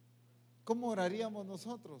 ¿Cómo oraríamos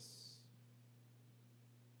nosotros?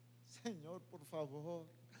 Señor, por favor,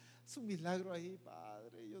 haz un milagro ahí,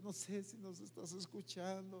 Padre. Yo no sé si nos estás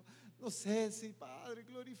escuchando, no sé si, Padre,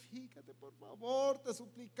 glorifícate, por favor, te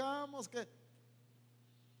suplicamos que...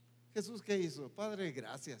 Jesús, ¿qué hizo? Padre,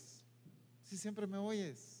 gracias, si siempre me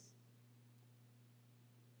oyes.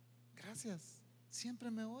 Gracias,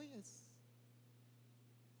 siempre me oyes.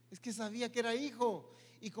 Es que sabía que era hijo,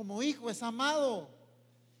 y como hijo es amado,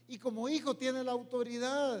 y como hijo tiene la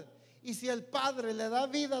autoridad. Y si el Padre le da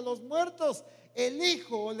vida a los muertos, el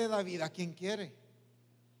Hijo le da vida a quien quiere.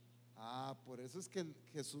 Por eso es que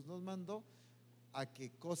Jesús nos mandó a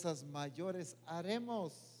que cosas mayores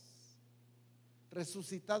haremos.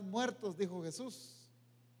 Resucitad muertos, dijo Jesús,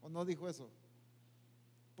 ¿o no dijo eso?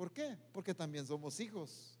 ¿Por qué? Porque también somos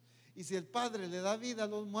hijos. Y si el Padre le da vida a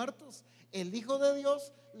los muertos, el Hijo de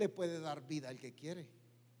Dios le puede dar vida al que quiere.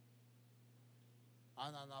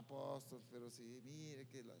 No, apóstol, pero sí, mire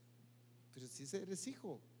que pero si eres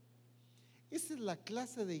hijo. Esa es la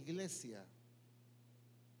clase de iglesia,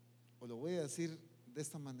 o lo voy a decir de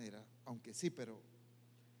esta manera, aunque sí, pero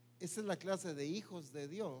esa es la clase de hijos de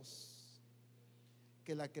Dios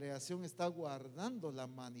que la creación está guardando la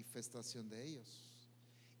manifestación de ellos.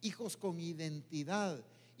 Hijos con identidad,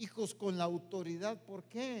 hijos con la autoridad. ¿Por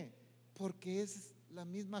qué? Porque es la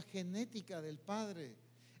misma genética del Padre,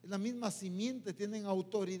 es la misma simiente, tienen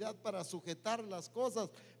autoridad para sujetar las cosas,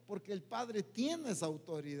 porque el Padre tiene esa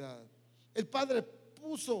autoridad. El Padre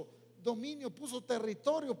puso dominio, puso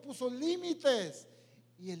territorio, puso límites,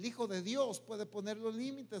 y el Hijo de Dios puede poner los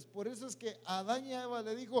límites. Por eso es que a Adán y a Eva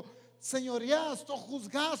le dijo: señoread o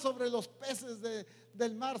juzgad sobre los peces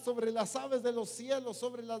del mar, sobre las aves de los cielos,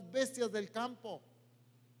 sobre las bestias del campo.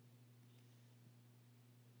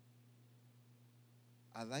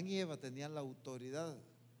 Adán y Eva tenían la autoridad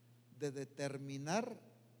de determinar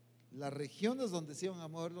las regiones donde se iban a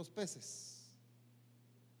mover los peces,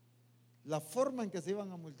 la forma en que se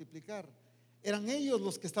iban a multiplicar. Eran ellos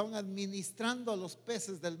los que estaban administrando a los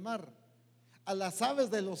peces del mar, a las aves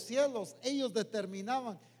de los cielos. Ellos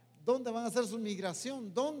determinaban dónde van a hacer su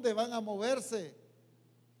migración, dónde van a moverse,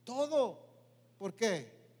 todo. ¿Por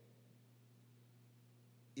qué?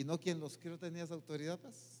 Y no quien los crió tenía esa autoridad,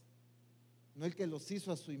 pues. No el que los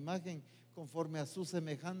hizo a su imagen, conforme a su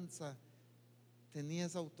semejanza, tenía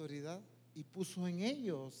esa autoridad y puso en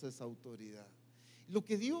ellos esa autoridad. Lo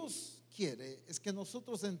que Dios quiere es que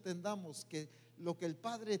nosotros entendamos que lo que el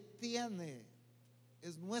Padre tiene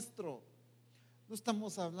es nuestro. No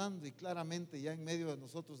estamos hablando, y claramente ya en medio de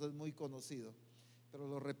nosotros es muy conocido, pero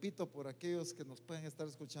lo repito por aquellos que nos pueden estar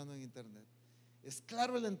escuchando en internet. Es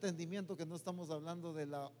claro el entendimiento que no estamos hablando de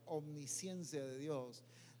la omnisciencia de Dios,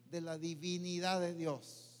 de la divinidad de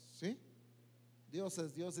Dios, ¿sí? Dios,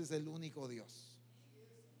 es el único Dios.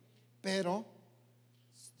 Pero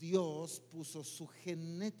Dios puso su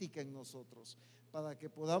genética en nosotros para que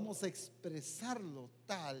podamos expresarlo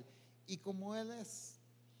tal y como Él es.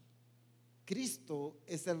 Cristo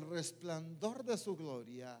es el resplandor de su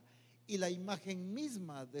gloria y la imagen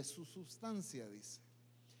misma de su sustancia, dice.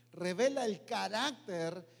 Revela el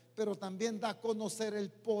carácter, pero también da a conocer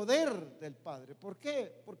el poder del Padre. ¿Por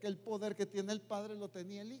qué? Porque el poder que tiene el Padre lo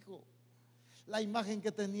tenía el Hijo. La imagen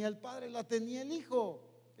que tenía el Padre la tenía el Hijo.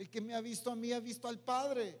 El que me ha visto a mí ha visto al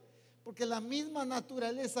Padre, porque la misma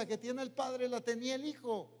naturaleza que tiene el Padre la tenía el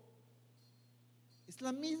Hijo. Es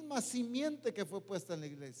la misma simiente que fue puesta en la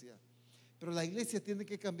iglesia. Pero la iglesia tiene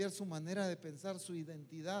que cambiar su manera de pensar, su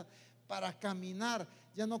identidad, para caminar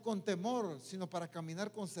ya no con temor, sino para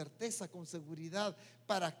caminar con certeza, con seguridad,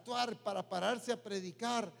 para actuar, para pararse a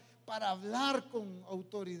predicar, para hablar con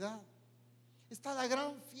autoridad. Está la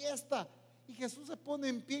gran fiesta y Jesús se pone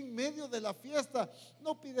en pie en medio de la fiesta.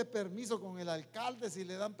 No pide permiso con el alcalde si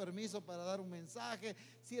le dan permiso para dar un mensaje,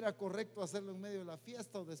 si era correcto hacerlo en medio de la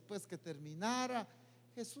fiesta o después que terminara.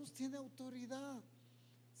 Jesús tiene autoridad.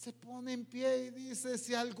 Se pone en pie y dice: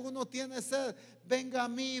 si alguno tiene sed, venga a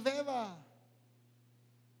mí y beba.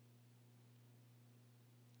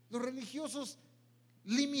 Los religiosos,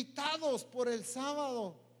 limitados por el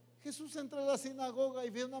sábado, Jesús entra a la sinagoga y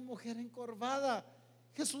ve a una mujer encorvada.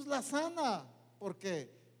 Jesús la sana. ¿Por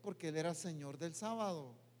qué? Porque Él era Señor del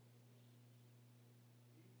sábado.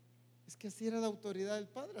 Es que así era la autoridad del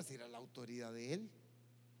Padre, así era la autoridad de Él.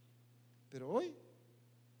 Pero hoy,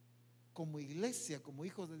 como iglesia, como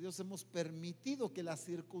hijos de Dios, hemos permitido que las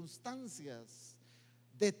circunstancias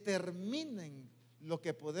determinen lo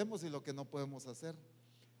que podemos y lo que no podemos hacer.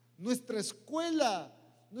 Nuestra escuela,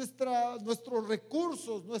 nuestros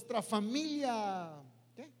recursos, nuestra familia,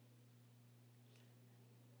 ¿qué?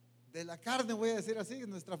 De la carne, voy a decir así,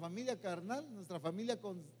 nuestra familia carnal, nuestra familia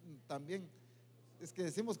también, es que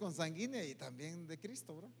decimos consanguínea y también de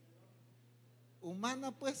Cristo, ¿verdad?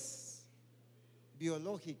 Humana, pues,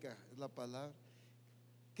 biológica es la palabra.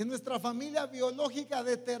 Que nuestra familia biológica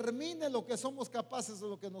determine lo que somos capaces o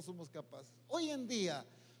lo que no somos capaces. Hoy en día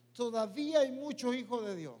todavía hay mucho hijo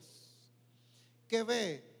de Dios que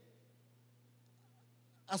ve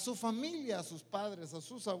a su familia, a sus padres, a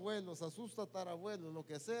sus abuelos, a sus tatarabuelos, lo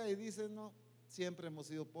que sea, y dice: no, siempre hemos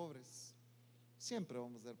sido pobres, siempre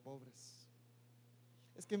vamos a ser pobres.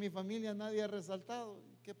 Es que mi familia nadie ha resaltado,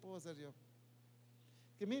 ¿qué puedo hacer yo?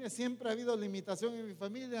 Que mire, siempre ha habido limitación en mi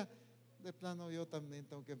familia, de plano yo también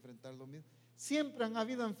tengo que enfrentar lo mismo. Siempre han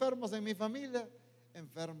habido enfermos en mi familia,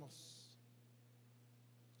 enfermos.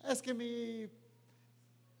 Es que mi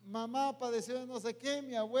mamá padeció de no sé qué,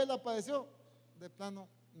 mi abuela padeció, de plano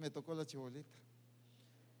me tocó la chibolita.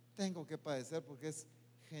 Tengo que padecer porque es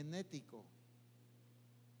genético.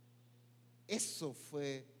 Eso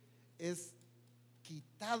es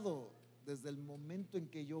quitado desde el momento en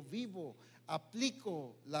que yo vivo,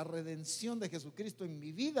 aplico la redención de Jesucristo en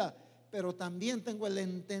mi vida, pero también tengo el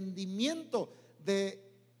entendimiento de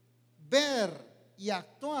ver y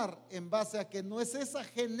actuar en base a que no es esa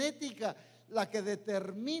genética la que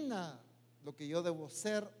determina lo que yo debo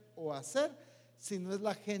ser o hacer, sino es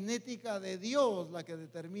la genética de Dios la que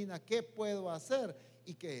determina qué puedo hacer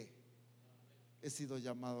y qué he sido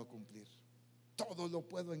llamado a cumplir. Todo lo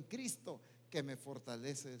puedo en Cristo que me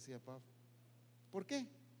fortalece, decía Pablo. ¿Por qué?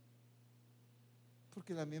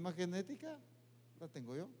 Porque la misma genética la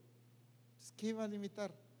tengo yo. ¿Qué iba a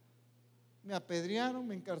limitar? Me apedrearon,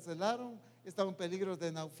 me encarcelaron, he estado en peligros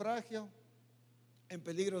de naufragio, en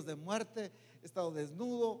peligros de muerte, he estado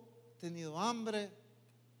desnudo, he tenido hambre.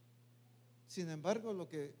 Sin embargo, lo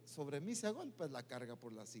que sobre mí se agolpa es la carga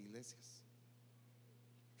por las iglesias.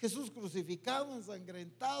 Jesús crucificado,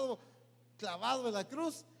 ensangrentado, clavado en la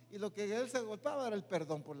cruz, y lo que Él se agolpaba era el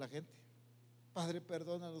perdón por la gente. Padre,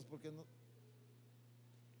 perdónalos porque no.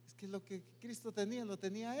 Es que lo que Cristo tenía, lo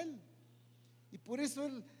tenía Él. Y por eso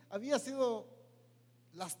Él había sido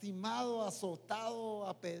lastimado, azotado,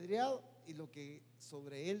 apedreado, y lo que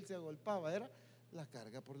sobre Él se agolpaba era la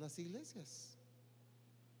carga por las iglesias.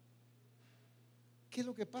 ¿Qué es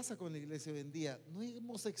lo que pasa con la iglesia hoy en día? No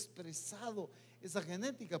hemos expresado esa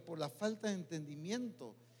genética por la falta de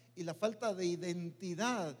entendimiento y la falta de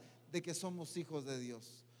identidad de que somos hijos de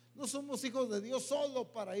Dios. No somos hijos de Dios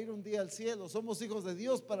solo para ir un día al cielo, somos hijos de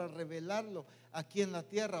Dios para revelarlo aquí en la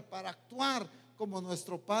tierra, para actuar como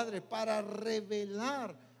nuestro Padre, para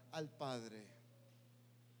revelar al Padre.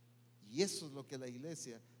 Y eso es lo que la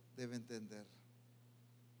iglesia debe entender.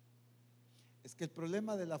 Es que el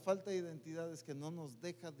problema de la falta de identidad es que no nos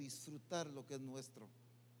deja disfrutar lo que es nuestro.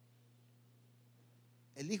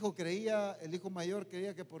 El hijo mayor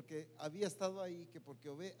creía que porque había estado ahí, que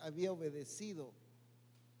porque había obedecido,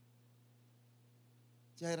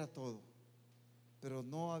 ya era todo. Pero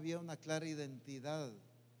no había una clara identidad.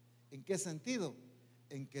 ¿En qué sentido?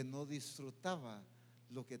 En que no disfrutaba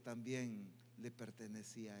lo que también le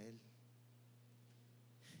pertenecía a él.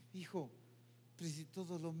 Hijo, pero si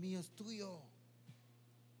todo lo mío es tuyo,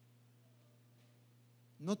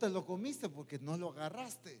 no te lo comiste porque no lo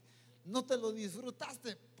agarraste, no te lo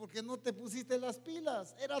disfrutaste porque no te pusiste las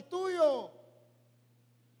pilas, era tuyo.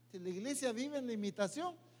 Si la iglesia vive en la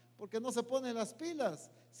imitación, porque no se pone las pilas.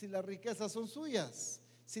 Si las riquezas son suyas,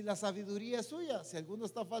 si la sabiduría es suya, si alguno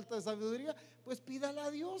está a falta de sabiduría, pues pídala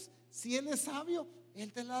a Dios. Si Él es sabio,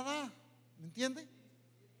 Él te la da. ¿Me entiende?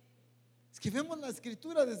 Es que vemos la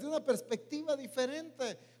escritura desde una perspectiva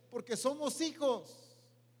diferente, porque somos hijos.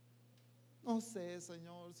 No sé,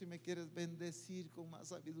 Señor, si me quieres bendecir con más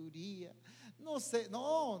sabiduría. No sé,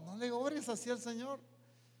 no le ores así al Señor.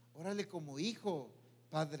 Órale como hijo: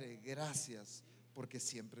 Padre, gracias porque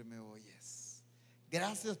siempre me oyes.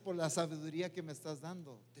 Gracias por la sabiduría que me estás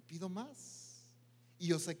dando. Te pido más y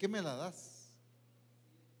yo sé que me la das.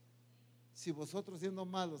 Si vosotros, siendo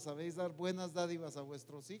malos, sabéis dar buenas dádivas a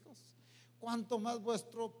vuestros hijos, cuánto más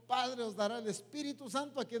vuestro Padre os dará el Espíritu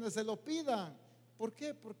Santo a quienes se lo pidan. ¿Por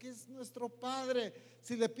qué? Porque es nuestro Padre.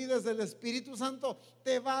 Si le pides del Espíritu Santo,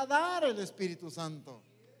 te va a dar el Espíritu Santo.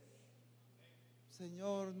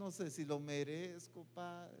 Señor, no sé si lo merezco,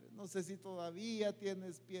 Padre, no sé si todavía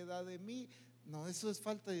tienes piedad de mí. No, eso es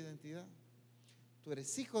falta de identidad. Tú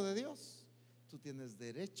eres hijo de Dios, tú tienes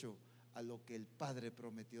derecho a lo que el Padre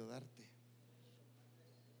prometió darte.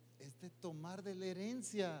 Es de tomar de la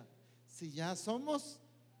herencia. Si ya somos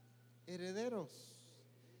herederos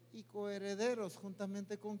y coherederos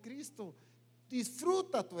juntamente con Cristo,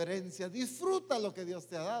 disfruta tu herencia, disfruta lo que Dios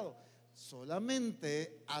te ha dado.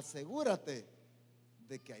 Solamente asegúrate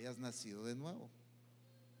de que hayas nacido de nuevo.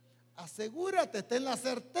 Asegúrate, ten la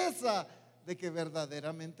certeza de que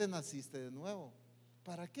verdaderamente naciste de nuevo.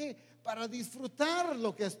 ¿Para qué? Para disfrutar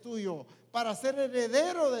lo que es tuyo, para ser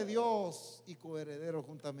heredero de Dios y coheredero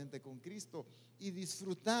juntamente con Cristo y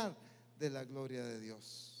disfrutar de la gloria de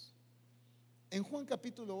Dios. En Juan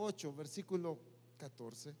capítulo 8, versículo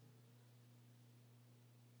 14.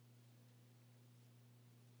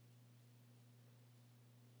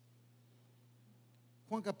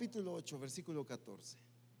 Juan capítulo 8, versículo 14.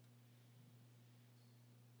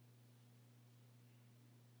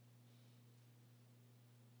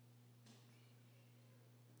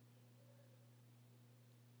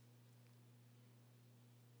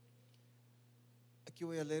 Aquí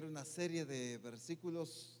voy a leer una serie de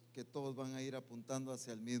versículos que todos van a ir apuntando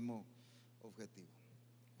hacia el mismo objetivo.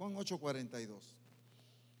 Juan 8:42.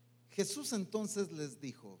 Jesús entonces les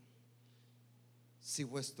dijo: si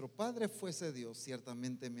vuestro Padre fuese Dios,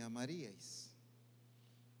 ciertamente me amaríais,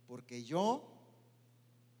 porque yo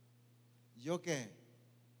qué,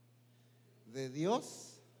 de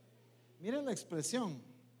Dios, miren la expresión,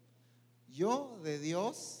 yo de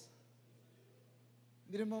Dios,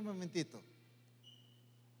 miren un momentito,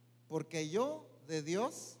 porque yo de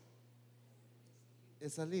Dios he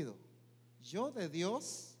salido, yo de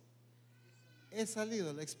Dios he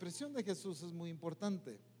salido. La expresión de Jesús es muy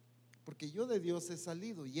importante, porque yo de Dios he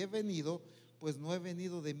salido y he venido, pues no he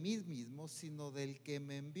venido de mí mismo, sino del que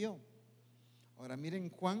me envió. Ahora miren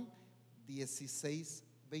Juan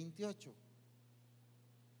 16:28.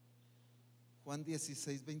 Juan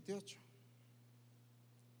 16:28.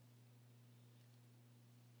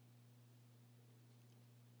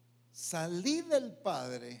 Salí del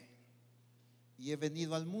Padre y he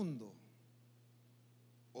venido al mundo.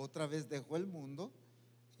 Otra vez dejo el mundo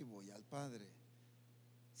y voy al Padre.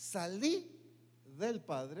 Salí del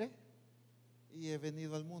Padre y he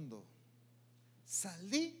venido al mundo.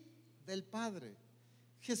 Salí del Padre.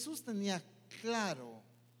 Jesús tenía claro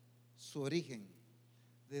su origen,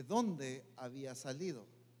 de dónde había salido,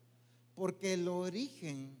 porque el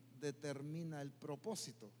origen determina el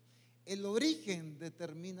propósito. El origen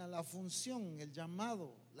determina la función, el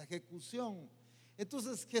llamado, la ejecución.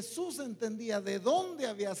 Entonces Jesús entendía de dónde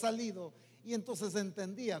había salido y entonces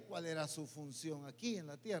entendía cuál era su función aquí en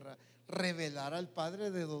la tierra: revelar al Padre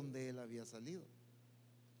de dónde Él había salido.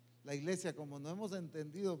 La iglesia, como no hemos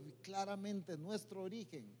entendido claramente nuestro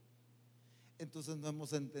origen, entonces no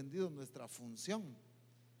hemos entendido nuestra función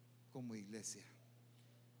como iglesia.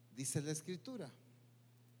 Dice la Escritura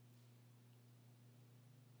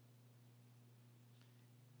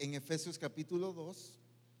en Efesios capítulo 2,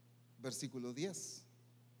 versículo 10.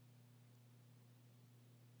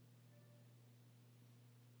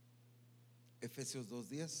 Efesios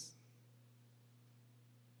 2:10.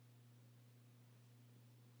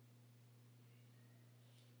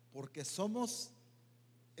 Porque somos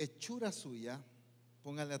hechura suya,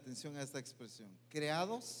 póngale atención a esta expresión,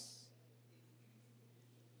 creados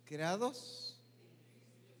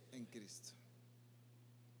en Cristo.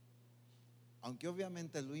 Aunque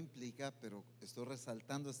obviamente lo implica, pero estoy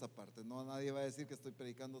resaltando esta parte, no, nadie va a decir que estoy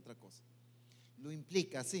predicando otra cosa. Lo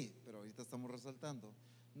implica, sí, pero ahorita estamos resaltando.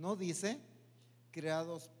 No dice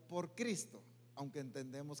creados por Cristo, aunque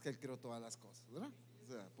entendemos que Él creó todas las cosas, ¿verdad?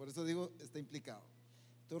 O sea, por eso digo, está implicado.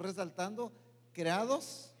 Estoy resaltando,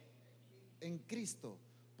 creados en Cristo,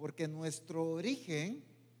 porque nuestro origen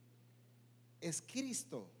es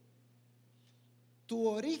Cristo. Tu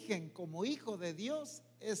origen como hijo de Dios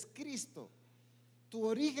es Cristo. Tu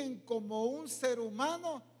origen como un ser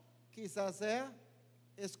humano quizás sea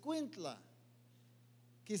Escuintla.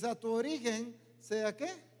 Quizá tu origen sea ¿qué?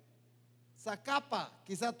 Zacapa.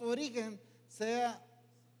 Quizá tu origen sea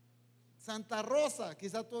Santa Rosa.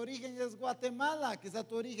 Quizá tu origen es Guatemala. Quizá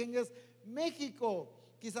tu origen es México.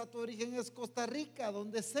 Quizá tu origen es Costa Rica,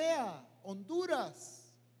 donde sea,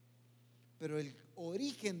 Honduras. Pero el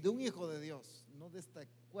origen de un hijo de Dios, no de este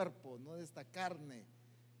cuerpo, no de esta carne,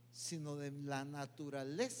 sino de la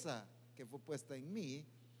naturaleza que fue puesta en mí,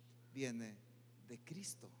 viene de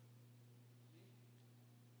Cristo.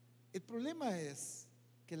 El problema es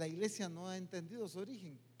que la iglesia no ha entendido su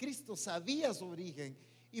origen. Cristo sabía su origen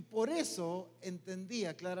y por eso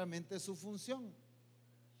entendía claramente su función.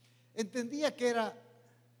 Entendía que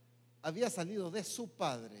había salido de su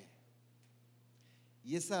Padre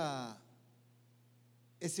y ese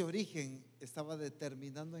origen estaba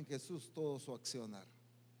determinando en Jesús todo su accionar.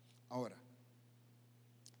 Ahora,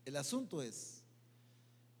 el asunto es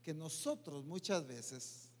que nosotros muchas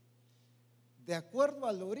veces, de acuerdo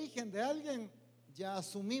al origen de alguien, ya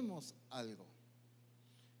asumimos algo.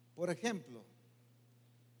 Por ejemplo,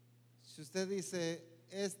 si usted dice,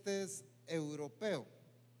 este es europeo,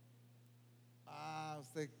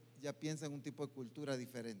 usted ya piensa en un tipo de cultura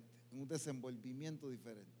diferente, en un desenvolvimiento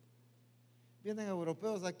diferente. Vienen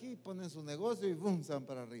europeos aquí, ponen su negocio y ¡bum!, se van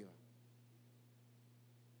para arriba.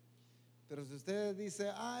 Pero si usted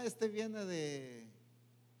dice, este viene ¿de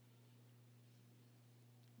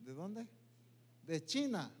dónde? De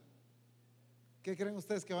China. ¿Qué creen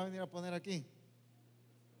ustedes que va a venir a poner aquí?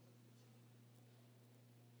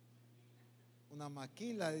 Una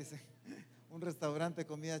maquila, dice, un restaurante de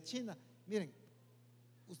comida china. Miren,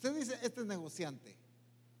 usted dice, este es negociante,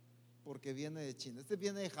 porque viene de China. Este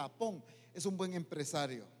viene de Japón, es un buen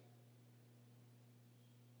empresario.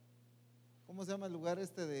 ¿Cómo se llama el lugar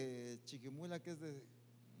este de Chiquimula, que es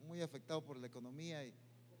muy afectado por la economía? Y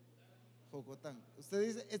Jocotán. Usted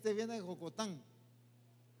dice, este viene de Jocotán.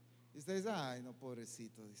 Y usted dice, ay, no,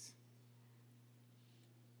 pobrecito, dice.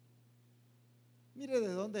 Mire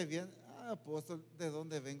de dónde viene. Apóstol, ¿de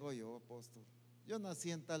dónde vengo yo, apóstol? Yo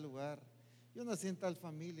nací en tal lugar, yo nací en tal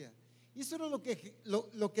familia. Y eso era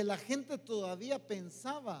lo que la gente todavía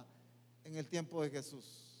pensaba en el tiempo de Jesús.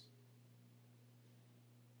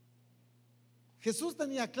 Jesús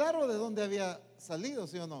tenía claro de dónde había salido,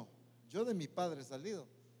 ¿sí o no? Yo de mi padre he salido,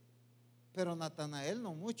 pero Natanael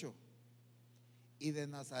no mucho. Y de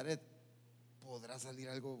Nazaret, ¿podrá salir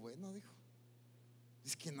algo bueno?, dijo.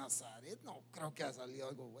 Es que Nazaret no creo que ha salido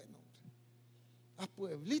algo bueno.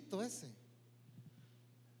 Pueblito ese.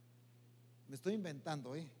 Me estoy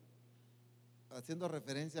inventando, haciendo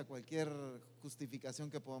referencia a cualquier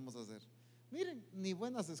justificación que podamos hacer. Miren, ni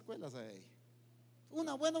buenas escuelas hay ahí.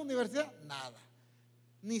 Una buena universidad, nada.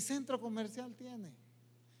 Ni centro comercial tiene.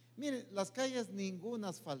 Miren, las calles ninguna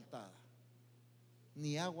asfaltada,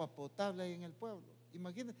 ni agua potable hay en el pueblo.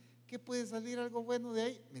 Imagínense, ¿qué puede salir algo bueno de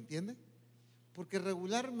ahí? ¿Me entiende? Porque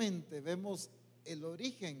regularmente vemos el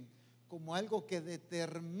origen como algo que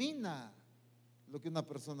determina lo que una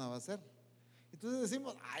persona va a hacer. Entonces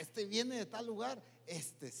decimos, este viene de tal lugar,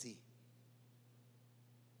 este sí.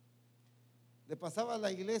 Le pasaba a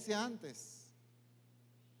la iglesia antes.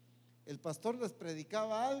 El pastor les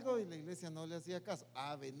predicaba algo y la iglesia no le hacía caso.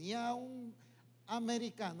 Venía un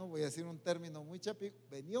americano, voy a decir un término muy chapico,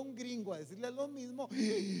 venía un gringo a decirle lo mismo.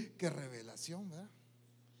 ¡Qué revelación!, ¿verdad?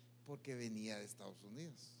 Porque venía de Estados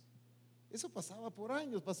Unidos. Eso pasaba por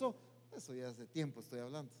años, pasó. Eso ya hace tiempo estoy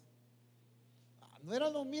hablando. No era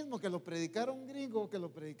lo mismo que lo predicara un gringo que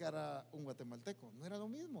lo predicara un guatemalteco. No era lo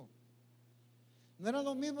mismo. No era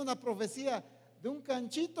lo mismo una profecía de un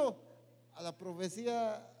canchito a la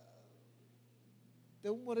profecía de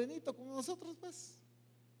un morenito como nosotros, pues.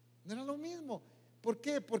 No era lo mismo. ¿Por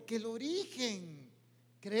qué? Porque el origen,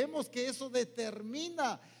 creemos que eso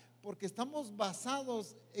determina, porque estamos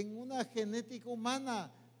basados en una genética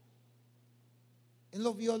humana, en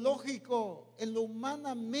lo biológico, en lo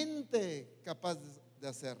humanamente capaz de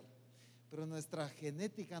hacer. Pero nuestra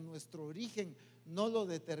genética, nuestro origen no lo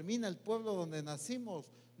determina el pueblo donde nacimos.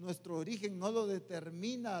 Nuestro origen no lo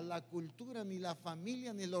determina la cultura, ni la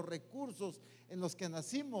familia, ni los recursos en los que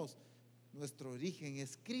nacimos. Nuestro origen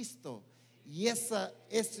es Cristo. Y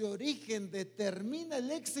ese origen determina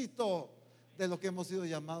el éxito de lo que hemos sido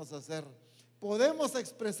llamados a hacer. ¿Podemos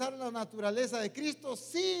expresar la naturaleza de Cristo?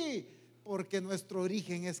 Sí, porque nuestro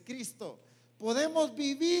origen es Cristo. ¿Podemos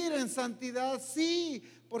vivir en santidad? Sí,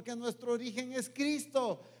 porque nuestro origen es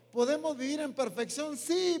Cristo. ¿Podemos vivir en perfección?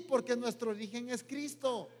 Sí, porque nuestro origen es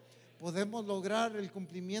Cristo. ¿Podemos lograr el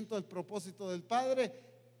cumplimiento del propósito del Padre?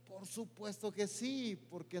 Por supuesto que sí,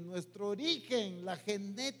 porque nuestro origen, la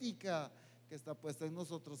genética que está puesta en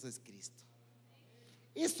nosotros es Cristo.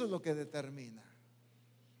 Eso es lo que determina.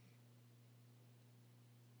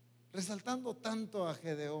 Resaltando tanto a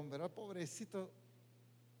Gedeón, ¿verdad? Pobrecito,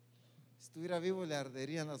 si estuviera vivo le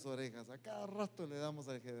arderían las orejas. A cada rato le damos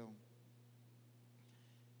al Gedeón.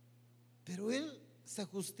 Pero él se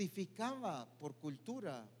justificaba por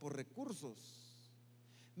cultura, por recursos.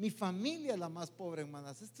 Mi familia es la más pobre en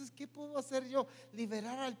Manasés. Entonces, ¿qué puedo hacer yo?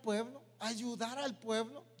 ¿Liberar al pueblo? ¿Ayudar al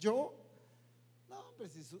pueblo? ¿Yo? No, hombre,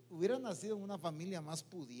 si hubiera nacido en una familia más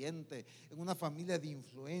pudiente, en una familia de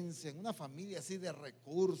influencia, en una familia así de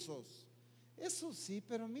recursos, eso sí,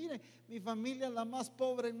 pero mire, mi familia es la más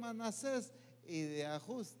pobre en Manasés y de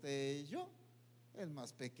ajuste yo, el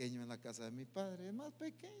más pequeño en la casa de mi padre, el más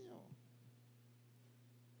pequeño.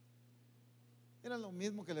 Era lo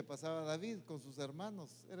mismo que le pasaba a David con sus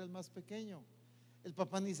hermanos, era el más pequeño. El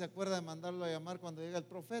papá ni se acuerda de mandarlo a llamar cuando llega el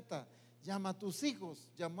profeta. Llama a tus hijos,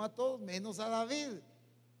 llamó a todos menos a David,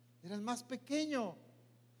 era el más pequeño.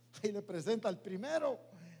 Ahí le presenta al primero,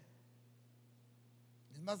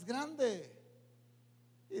 el más grande.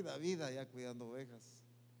 Y David allá cuidando ovejas.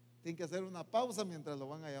 Tiene que hacer una pausa mientras lo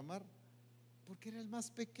van a llamar, porque era el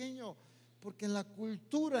más pequeño. Porque en la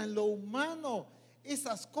cultura, en lo humano,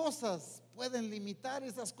 esas cosas pueden limitar,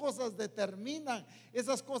 esas cosas determinan,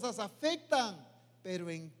 esas cosas afectan. Pero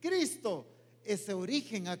en Cristo ese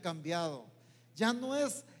origen ha cambiado. Ya no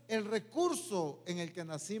es el recurso en el que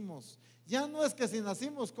nacimos. Ya no es que si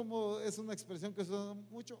nacimos, como es una expresión que se usa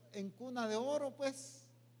mucho, en cuna de oro, pues.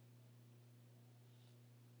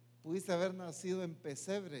 Pudiste haber nacido en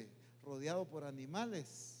pesebre, rodeado por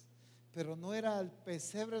animales, pero no era el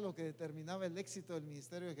pesebre lo que determinaba el éxito del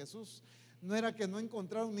ministerio de Jesús. No era que no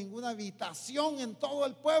encontraron ninguna habitación en todo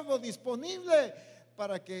el pueblo disponible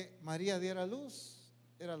para que María diera luz.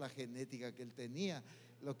 Era la genética que él tenía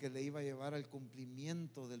lo que le iba a llevar al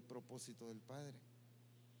cumplimiento del propósito del Padre.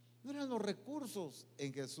 No eran los recursos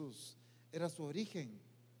en Jesús, era su origen.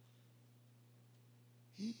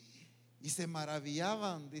 Y se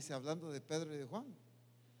maravillaban, dice, hablando de Pedro y de Juan,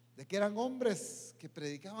 de que eran hombres que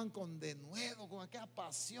predicaban con denuedo, con aquella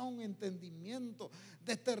pasión, entendimiento,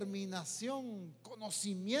 determinación,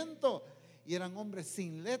 conocimiento, y eran hombres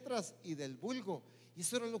sin letras y del vulgo. Y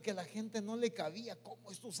eso era lo que a la gente no le cabía.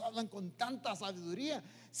 ¿Cómo estos hablan con tanta sabiduría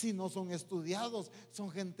si no son estudiados? Son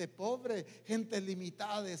gente pobre, gente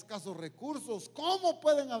limitada de escasos recursos. ¿Cómo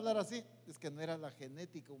pueden hablar así? Es que no era la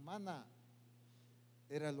genética humana,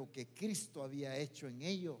 era lo que Cristo había hecho en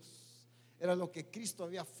ellos, era lo que Cristo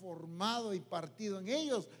había formado y partido en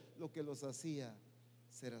ellos, lo que los hacía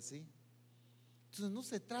ser así. Entonces no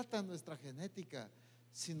se trata de nuestra genética,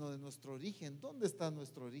 sino de nuestro origen. ¿Dónde está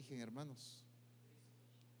nuestro origen, hermanos?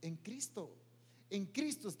 En Cristo. En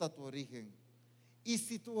Cristo está tu origen. Y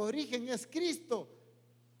si tu origen es Cristo,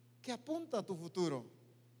 ¿qué apunta a tu futuro?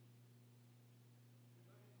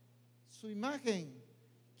 Su imagen.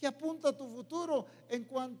 ¿Qué apunta a tu futuro en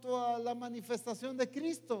cuanto a la manifestación de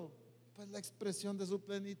Cristo? Pues la expresión de su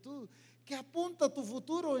plenitud. ¿Qué apunta a tu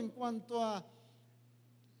futuro en cuanto a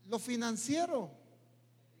lo financiero?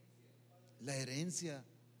 La herencia.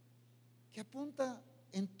 ¿Qué apunta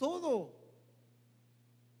en todo?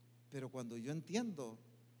 Pero cuando yo entiendo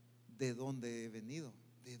de dónde he venido,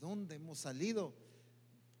 de dónde hemos salido,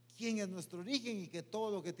 quién es nuestro origen y que todo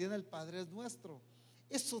lo que tiene el Padre es nuestro,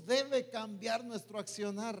 eso debe cambiar nuestro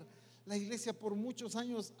accionar. La iglesia por muchos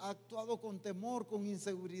años ha actuado con temor, con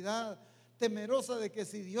inseguridad, temerosa de que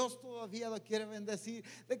si Dios todavía lo quiere bendecir,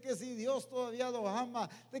 de que si Dios todavía lo ama,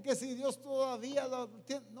 de que si Dios todavía lo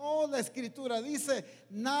tiene. No, la Escritura dice: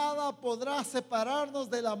 nada podrá separarnos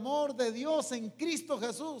del amor de Dios en Cristo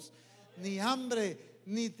Jesús. Ni hambre,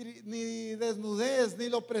 ni desnudez, ni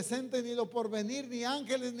lo presente, ni lo porvenir, ni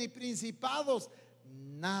ángeles, ni principados.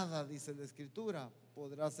 Nada, dice la Escritura,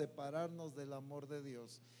 podrá separarnos del amor de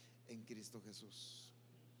Dios en Cristo Jesús.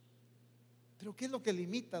 Pero ¿qué es lo que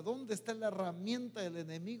limita? ¿Dónde está la herramienta del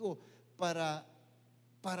enemigo para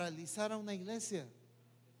paralizar a una iglesia?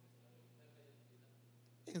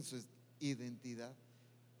 En su identidad.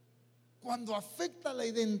 Cuando afecta la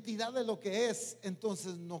identidad de lo que es,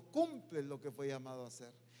 entonces no cumple lo que fue llamado a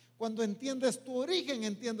hacer. Cuando entiendes tu origen,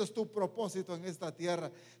 entiendes tu propósito en esta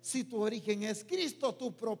tierra. Si tu origen es Cristo,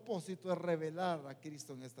 tu propósito es revelar a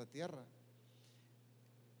Cristo en esta tierra.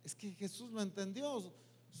 Es que Jesús lo entendió.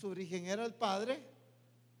 Su origen era el Padre,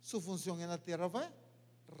 su función en la tierra fue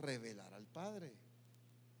revelar al Padre,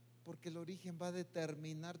 porque el origen va a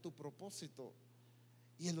determinar tu propósito,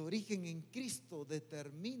 y el origen en Cristo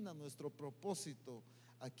determina nuestro propósito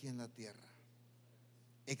aquí en la tierra: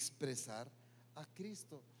 expresar a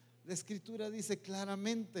Cristo. La Escritura dice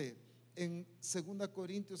claramente en 2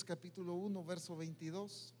 Corintios capítulo 1 verso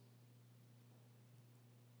 22: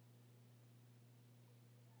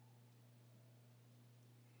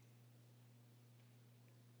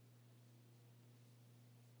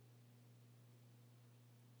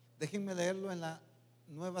 déjenme leerlo en la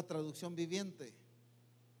Nueva Traducción Viviente,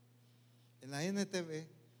 en la NTV,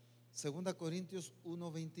 2 Corintios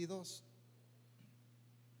 1, 22.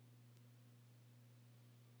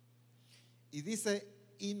 Y dice: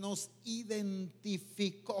 y nos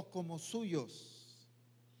identificó como suyos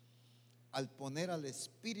al poner al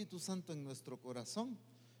Espíritu Santo en nuestro corazón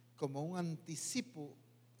como un anticipo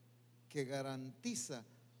que garantiza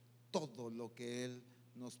todo lo que Él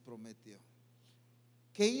nos prometió.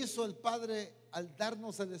 ¿Qué hizo el Padre al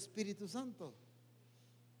darnos el Espíritu Santo?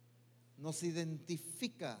 Nos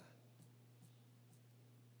identifica.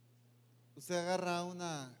 Usted agarra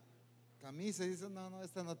una camisa y dice: no,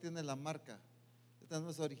 esta no tiene la marca, esta no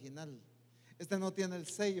es original, esta no tiene el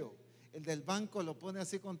sello. El del banco lo pone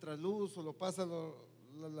así contra luz, o lo pasa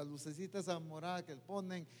la lucecita esa morada que le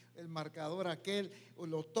ponen, el marcador aquel, o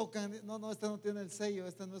lo tocan. No, esta no tiene el sello,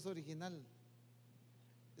 esta no es original,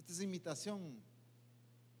 esta es imitación,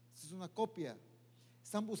 esta es una copia.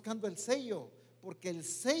 Están buscando el sello, porque el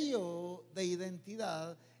sello de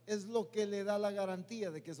identidad es lo que le da la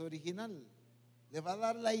garantía de que es original. Le va a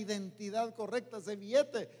dar la identidad correcta a ese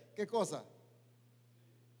billete. ¿Qué cosa?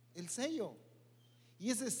 El sello. Y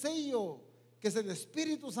ese sello, que es el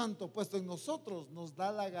Espíritu Santo puesto en nosotros, nos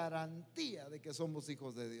da la garantía de que somos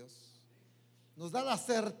hijos de Dios. Nos da la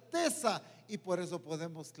certeza, y por eso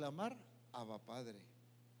podemos clamar: Abba Padre.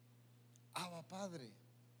 Abba Padre.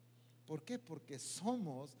 ¿Por qué? Porque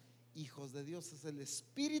somos hijos de Dios. Es el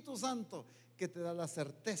Espíritu Santo que te da la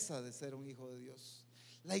certeza de ser un hijo de Dios.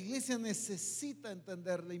 La iglesia necesita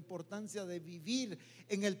entender la importancia de vivir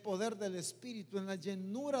en el poder del Espíritu, en la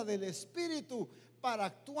llenura del Espíritu, para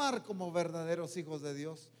actuar como verdaderos hijos de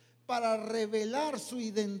Dios. Para revelar su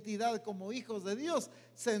identidad como hijos de Dios,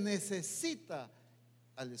 se necesita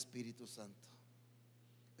al Espíritu Santo.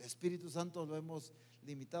 El Espíritu Santo lo hemos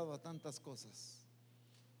limitado a tantas cosas,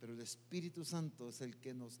 pero el Espíritu Santo es el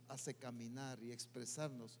que nos hace caminar y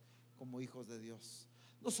expresarnos como hijos de Dios.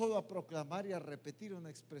 No solo a proclamar y a repetir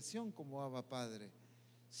una expresión como Abba Padre,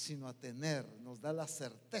 sino a tener, nos da la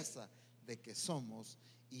certeza de que somos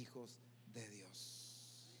hijos de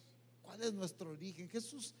Dios. ¿Cuál es nuestro origen?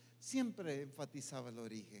 Jesús siempre enfatizaba el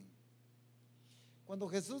origen. Cuando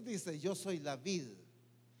Jesús dice: yo soy la vid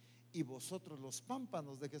y vosotros los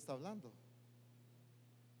pámpanos, ¿de qué está hablando?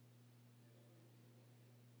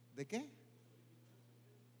 ¿De qué?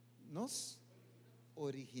 Nos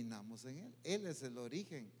originamos en Él. Él es el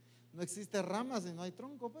origen. No existe rama si no hay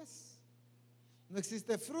tronco, pues. No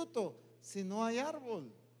existe fruto si no hay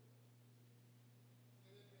árbol.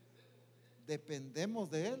 Dependemos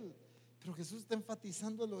de Él. Pero Jesús está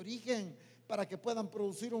enfatizando el origen para que puedan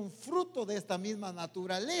producir un fruto de esta misma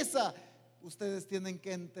naturaleza. Ustedes tienen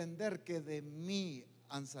que entender que de mí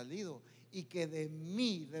han salido y que de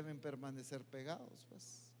mí deben permanecer pegados,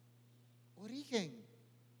 pues. Origen.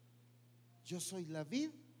 Yo soy la vid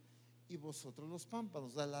y vosotros los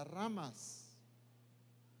pámpanos, de las ramas.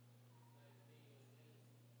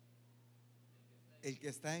 El que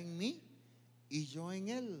está en mí y yo en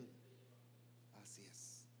él. Así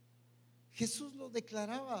es. Jesús lo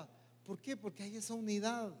declaraba. ¿Por qué? Porque hay esa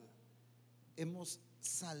unidad. Hemos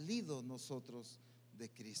salido nosotros de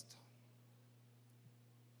Cristo.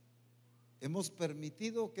 Hemos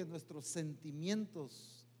permitido que nuestros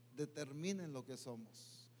sentimientos determinen lo que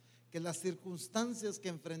somos, que las circunstancias que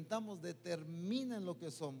enfrentamos determinen lo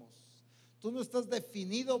que somos. Tú no estás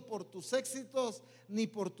definido por tus éxitos ni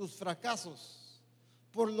por tus fracasos,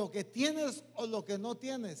 por lo que tienes o lo que no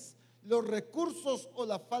tienes. Los recursos o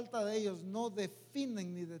la falta de ellos no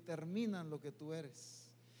definen ni determinan lo que tú eres.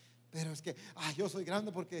 Pero es que, yo soy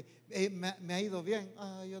grande porque me ha ido bien.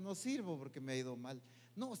 Yo no sirvo porque me ha ido mal.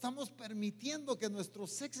 No, estamos permitiendo que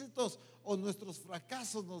nuestros éxitos o nuestros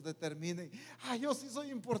fracasos nos determinen. Yo sí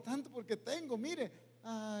soy importante porque tengo, mire.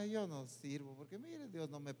 Yo no sirvo porque mire, Dios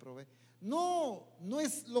no me provee. No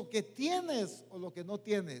es lo que tienes o lo que no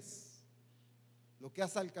tienes, lo que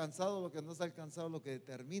has alcanzado o lo que no has alcanzado lo que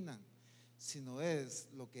determinan, sino es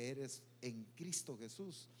lo que eres en Cristo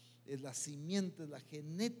Jesús. Es la simiente, es la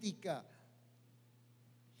genética.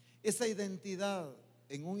 Esa identidad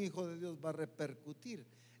en un hijo de Dios va a repercutir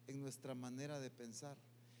en nuestra manera de pensar,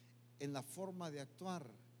 en la forma de actuar,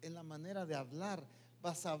 en la manera de hablar.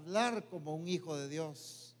 Vas a hablar como un hijo de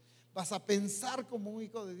Dios, vas a pensar como un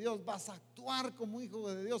hijo de Dios, vas a actuar como un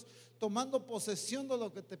hijo de Dios, tomando posesión de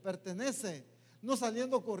lo que te pertenece, no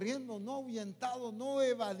saliendo corriendo, no ahuyentado, no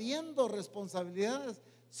evadiendo responsabilidades,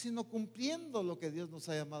 sino cumpliendo lo que Dios nos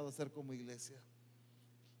ha llamado a hacer como iglesia.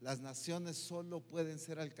 Las naciones solo pueden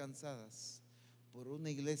ser alcanzadas por una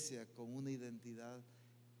iglesia con una identidad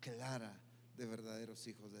clara de verdaderos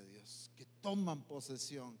hijos de Dios, que toman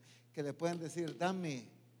posesión, que le pueden decir: dame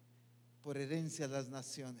por herencia las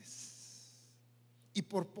naciones y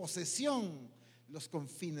por posesión los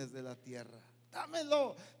confines de la tierra.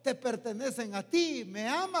 Dámelo, te pertenecen a ti, me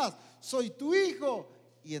amas, soy tu hijo,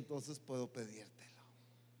 y entonces puedo pedírtelo.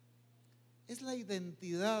 Es la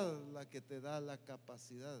identidad la que te da la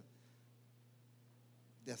capacidad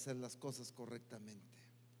de hacer las cosas correctamente.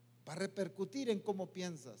 Va a repercutir en cómo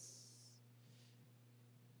piensas.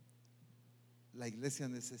 La iglesia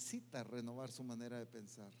necesita renovar su manera de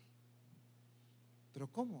pensar.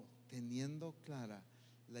 ¿Pero cómo? Teniendo clara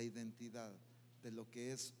la identidad de lo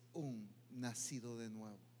que es un nacido de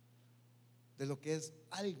nuevo, de lo que es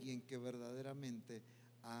alguien que verdaderamente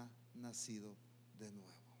ha nacido de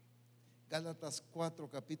nuevo. Gálatas 4,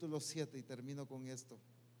 capítulo 7, y termino con esto.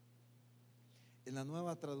 En la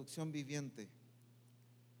Nueva Traducción Viviente,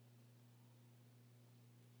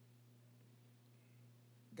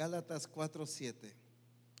 Gálatas 4:7,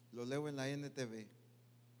 lo leo en la NTV.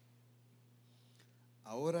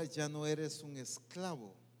 Ahora ya no eres un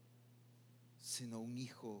esclavo, sino un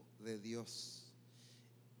hijo de Dios.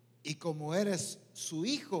 Y como eres su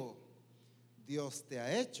hijo, Dios te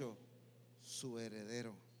ha hecho su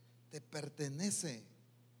heredero. Te pertenece.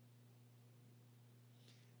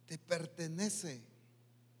 Te pertenece.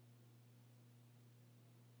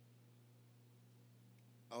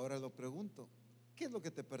 Ahora lo pregunto: ¿qué es lo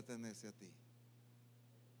que te pertenece a ti?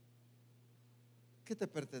 ¿Qué te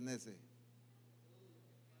pertenece?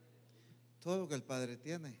 Todo lo que el Padre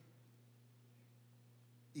tiene.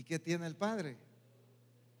 ¿Y qué tiene el Padre?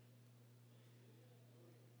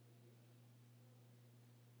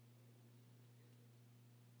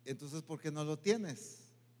 Entonces, ¿por qué no lo tienes?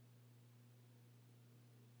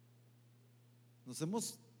 Nos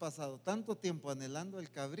hemos pasado tanto tiempo anhelando el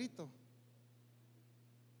cabrito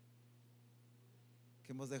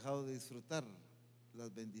que hemos dejado de disfrutar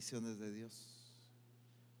las bendiciones de Dios,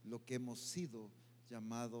 lo que hemos sido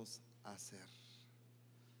llamados a hacer.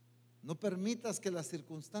 No permitas que las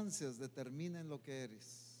circunstancias determinen lo que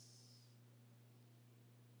eres.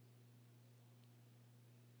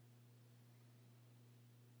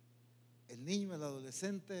 El niño, el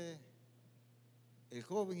adolescente, el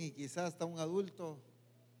joven y quizás hasta un adulto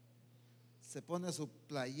se pone su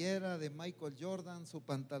playera de Michael Jordan, su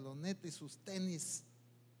pantaloneta y sus tenis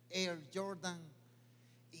Air Jordan,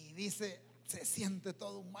 y dice, se siente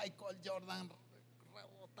todo un Michael Jordan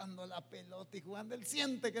rebotando la pelota y jugando. Él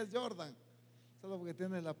siente que es Jordan solo porque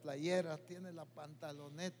tiene la playera, tiene la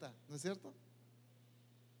pantaloneta, ¿no es cierto?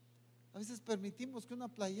 A veces permitimos que una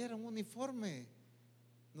playera, un uniforme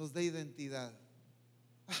nos dé identidad.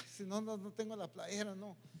 Si no tengo la playera,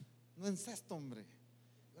 no encesto, hombre.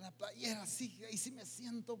 Una playera, sí, ahí sí me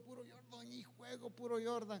siento puro Jordan y juego puro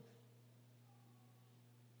Jordan.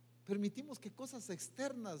 Permitimos que cosas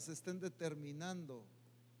externas estén determinando.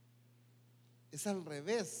 Es al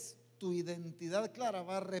revés. Tu identidad clara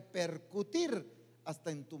va a repercutir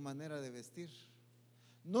hasta en tu manera de vestir.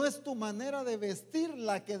 No es tu manera de vestir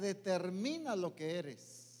la que determina lo que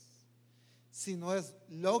eres, sino es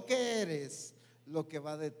lo que eres lo que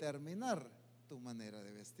va a determinar tu manera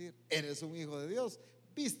de vestir. Eres un hijo de Dios,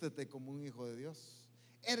 vístete como un hijo de Dios.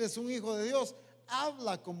 Eres un hijo de Dios,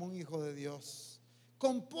 habla como un hijo de Dios.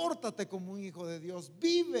 Compórtate como un hijo de Dios,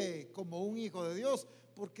 vive como un hijo de Dios,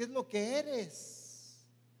 porque es lo que eres.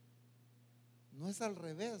 No es al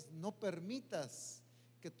revés. No permitas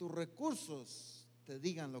que tus recursos te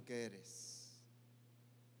digan lo que eres,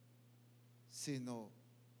 sino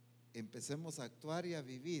empecemos a actuar y a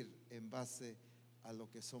vivir en base a lo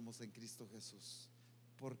que somos en Cristo Jesús,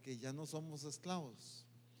 porque ya no somos esclavos,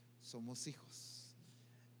 somos hijos,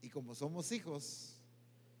 y como somos hijos,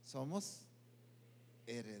 somos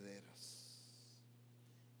herederos.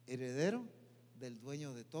 Heredero del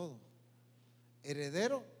dueño de todo,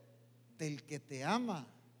 heredero del que te ama.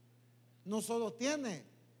 No solo tiene,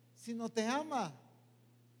 sino te ama.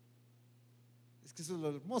 Es que eso es lo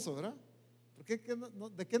hermoso, ¿verdad? Porque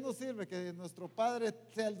 ¿de qué nos sirve que nuestro Padre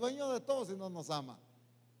sea el dueño de todo si no nos ama?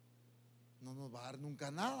 No nos va a dar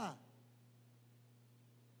nunca nada.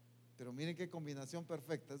 Pero miren qué combinación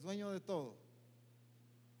perfecta. Es dueño de todo.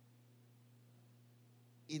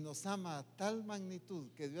 Y nos ama a tal magnitud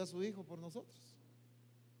que dio a su Hijo por nosotros.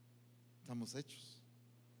 Estamos hechos.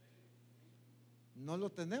 No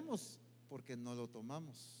lo tenemos porque no lo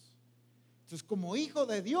tomamos. Entonces, como hijo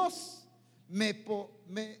de Dios, me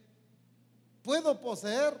puedo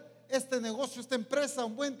poseer este negocio, esta empresa,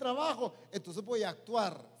 un buen trabajo. Entonces voy a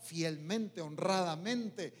actuar fielmente,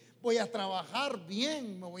 honradamente. Voy a trabajar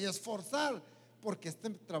bien, me voy a esforzar, porque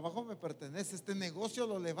este trabajo me pertenece, este negocio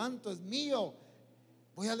lo levanto, es mío.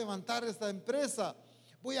 Voy a levantar esta empresa,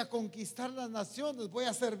 voy a conquistar las naciones, voy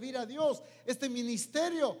a servir a Dios, este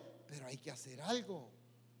ministerio. Pero hay que hacer algo.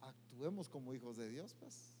 Actuemos como hijos de Dios,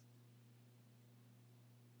 pues.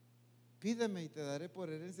 Pídeme y te daré por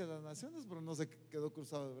herencia las naciones, pero no se quedó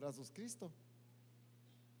cruzado de brazos Cristo.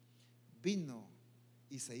 Vino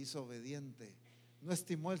y se hizo obediente. No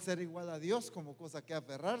estimó el ser igual a Dios como cosa que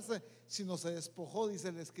aferrarse, sino se despojó,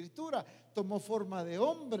 dice la Escritura. Tomó forma de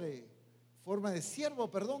hombre, forma de siervo,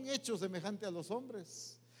 hecho semejante a los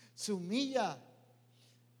hombres. Se humilla,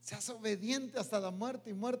 se hace obediente hasta la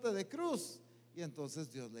muerte y muerte de cruz. Y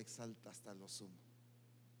entonces Dios le exalta hasta lo sumo.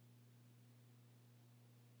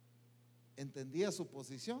 Entendía su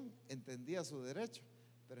posición, entendía su derecho,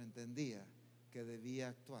 pero entendía que debía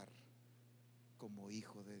actuar como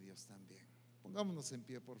hijo de Dios también. Pongámonos en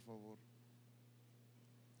pie, por favor.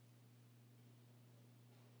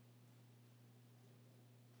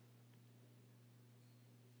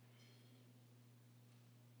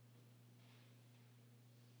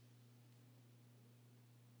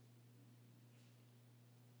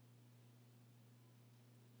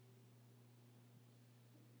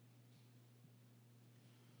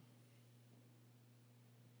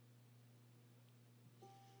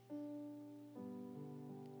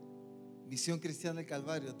 Misión Cristiana El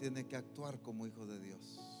Calvario tiene que actuar como hijo de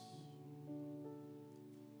Dios.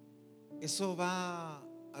 Eso va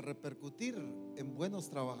a repercutir en buenos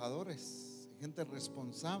trabajadores, gente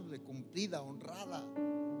responsable, cumplida, honrada,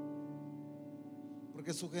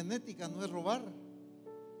 porque su genética no es robar.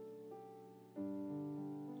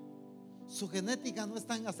 Su genética no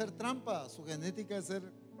está en hacer trampa, su genética es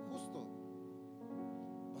ser justo.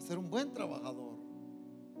 Va a ser un buen trabajador.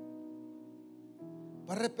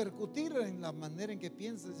 Va a repercutir en la manera en que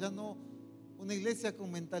pienses. Ya no una iglesia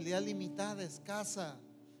con mentalidad limitada, escasa,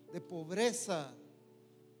 de pobreza.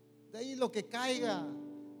 De ahí lo que caiga,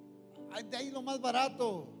 de ahí lo más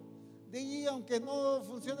barato, de ahí aunque no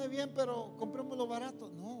funcione bien, pero compremos lo barato.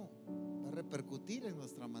 No, va a repercutir en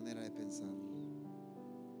nuestra manera de pensar.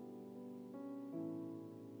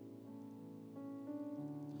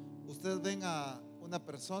 Ustedes ven a una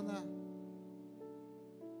persona,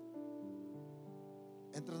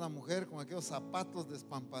 entra una mujer con aquellos zapatos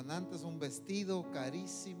despampanantes, un vestido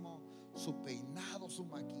carísimo, su peinado, su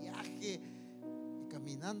maquillaje, y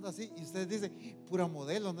caminando así, y ustedes dicen, pura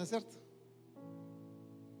modelo, ¿no es cierto?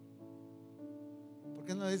 ¿Por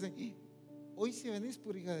qué no le dicen, hoy si venís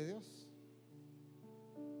pura hija de Dios?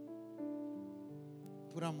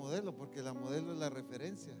 Pura modelo, porque la modelo es la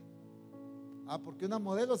referencia. Porque una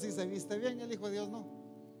modelo si se viste bien, el hijo de Dios no.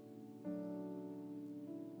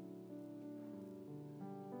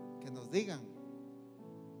 Que nos digan,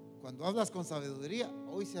 cuando hablas con sabiduría,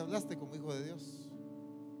 hoy si hablaste como hijo de Dios.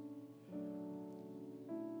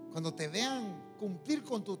 Cuando te vean cumplir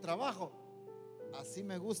con tu trabajo, así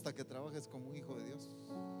me gusta que trabajes como un hijo de Dios.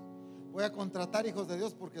 Voy a contratar hijos de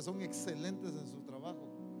Dios porque son excelentes en su trabajo.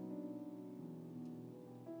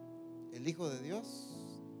 El hijo de Dios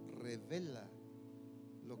revela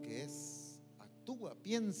lo que es, actúa,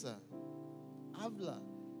 piensa, habla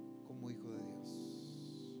como hijo de Dios.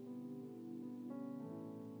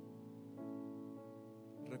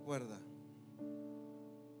 Recuerda,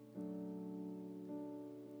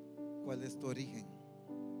 ¿cuál es tu origen?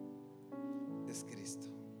 Es Cristo.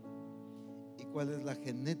 ¿Y cuál es la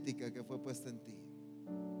genética que fue puesta en ti?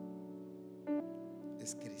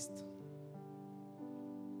 Es Cristo.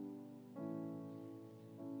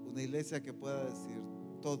 Una iglesia que pueda decir,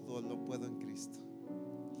 todo lo puedo en Cristo.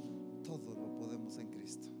 Todo lo podemos en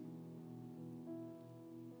Cristo.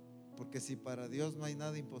 Porque si para Dios no hay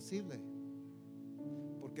nada imposible,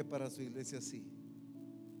 ¿por qué para su iglesia sí?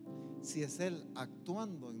 Si es Él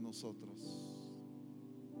actuando en nosotros,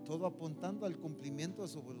 todo apuntando al cumplimiento de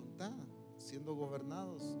su voluntad, siendo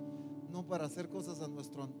gobernados, no para hacer cosas a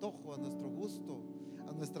nuestro antojo, a nuestro gusto,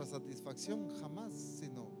 a nuestra satisfacción, jamás,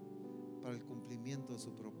 sino para el cumplimiento de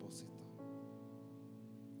su propósito.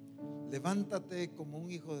 Levántate como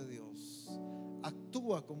un hijo de Dios,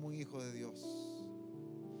 actúa como un hijo de Dios,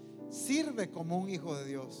 sirve como un hijo de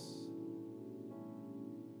Dios,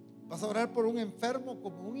 Vas a orar por un enfermo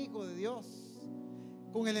como un hijo de Dios,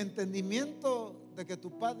 con el entendimiento de que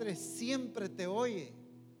tu Padre siempre te oye.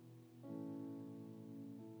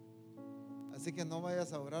 Así que no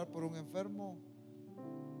vayas a orar por un enfermo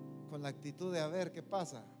con la actitud de a ver qué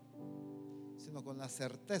pasa, sino con la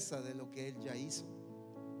certeza de lo que Él ya hizo.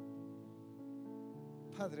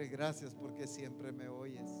 Padre, gracias porque siempre me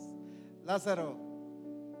oyes. Lázaro,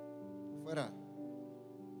 fuera.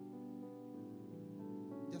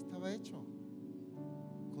 Ya estaba hecho,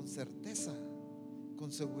 con certeza,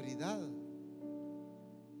 con seguridad.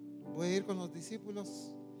 Voy a ir con los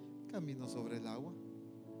discípulos, camino sobre el agua.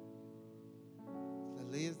 Las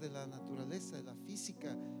leyes de la naturaleza, de la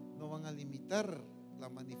física, no van a limitar la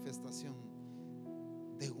manifestación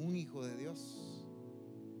de un hijo de Dios.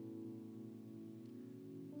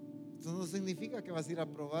 Esto no significa que vas a ir a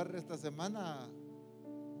probar esta semana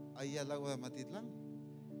ahí al lago de Matitlán,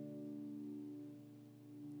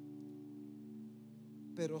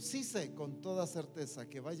 pero sí sé con toda certeza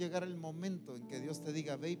que va a llegar el momento en que Dios te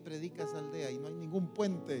diga: ve y predica a esa aldea, y no hay ningún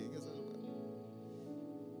puente en ese lugar,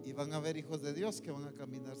 y van a haber hijos de Dios que van a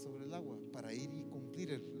caminar sobre el agua para ir y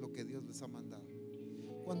cumplir lo que Dios les ha mandado.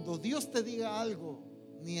 Cuando Dios te diga algo,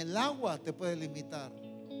 ni el agua te puede limitar.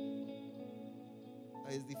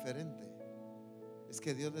 Ahí es diferente. Es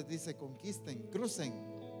que Dios les dice: conquisten, crucen.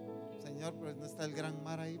 Señor, pero no está el gran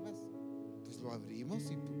mar ahí, ¿ves? Pues lo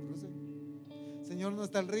abrimos y pues crucen. Señor, no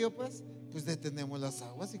está el río, pues detenemos las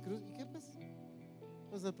aguas y crucen. ¿Y qué pues?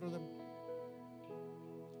 ¿Cuál es el problema?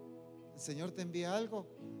 ¿El Señor te envía algo?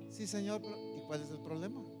 Sí, Señor, ¿y cuál es el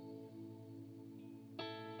problema?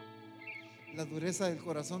 ¿La dureza del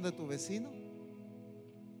corazón de tu vecino?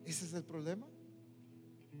 ¿Ese es el problema?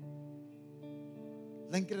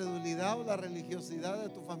 ¿La incredulidad o la religiosidad de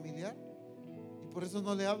tu familiar? ¿Y por eso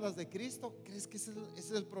no le hablas de Cristo? ¿Crees que ese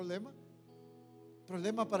es el problema?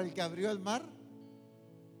 ¿Problema para el que abrió el mar?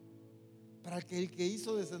 ¿Para el que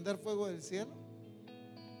hizo descender fuego del cielo?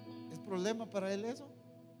 ¿Es problema para él eso?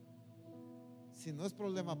 Si no es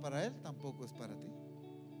problema para él, tampoco es para ti.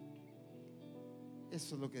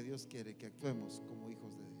 Eso es lo que Dios quiere, que actuemos como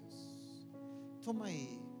hijos de Dios. Toma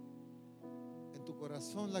ahí en tu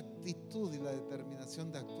corazón la actitud y la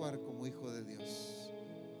determinación de actuar como hijo de Dios.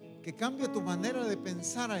 Que cambie tu manera de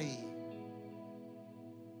pensar ahí.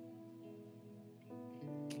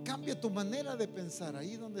 Que cambie tu manera de pensar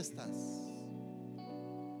ahí donde estás,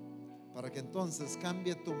 para que entonces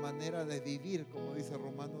cambie tu manera de vivir, como dice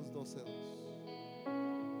Romanos 12:2.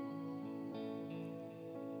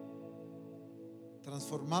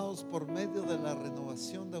 Transformados por medio de la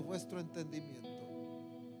renovación de vuestro entendimiento,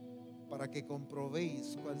 para que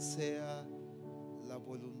comprobéis cuál sea la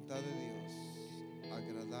voluntad de Dios,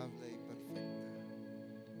 agradable y perfecta.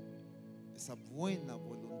 Esa buena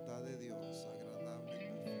voluntad de Dios, agradable y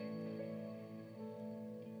perfecta.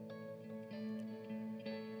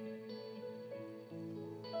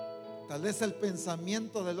 Tal es el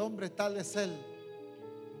pensamiento del hombre, tal es él.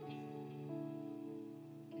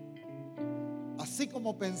 Así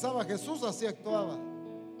como pensaba Jesús, así actuaba,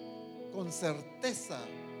 con certeza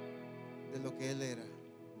de lo que él era.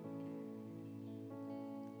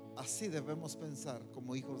 Así debemos pensar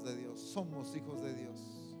como hijos de Dios. Somos hijos de Dios.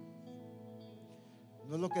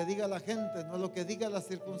 No es lo que diga la gente, no es lo que diga las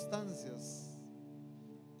circunstancias,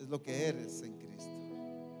 es lo que eres en Cristo.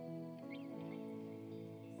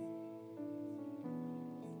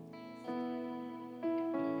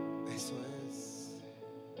 Eso es.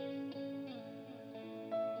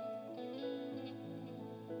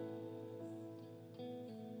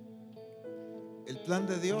 El plan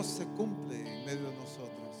de Dios se cumple en medio de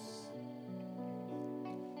nosotros,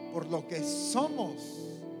 por lo que somos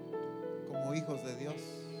como hijos de Dios.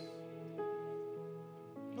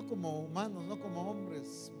 No como humanos, no como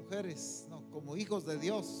hombres, mujeres, no, como hijos de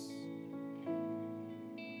Dios.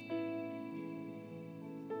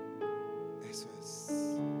 Eso es.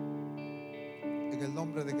 En el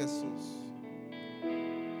nombre de Jesús.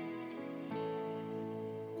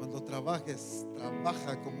 Cuando trabajes,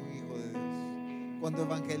 trabaja como un hijo de Dios. Cuando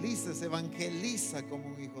evangelices, evangeliza como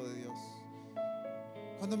un hijo de Dios.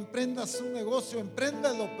 Cuando emprendas un negocio,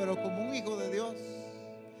 empréndelo, pero como un hijo de Dios.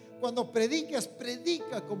 Cuando prediques,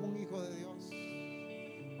 predica como un hijo de Dios.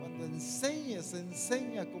 Cuando enseñes,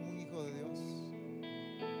 enseña como un hijo de Dios,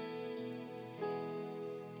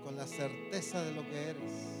 con la certeza de lo que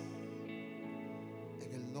eres,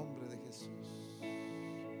 en el nombre de Jesús.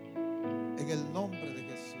 En el nombre de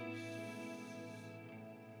Jesús.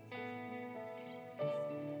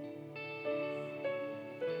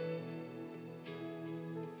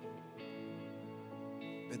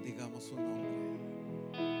 Bendigamos su nombre.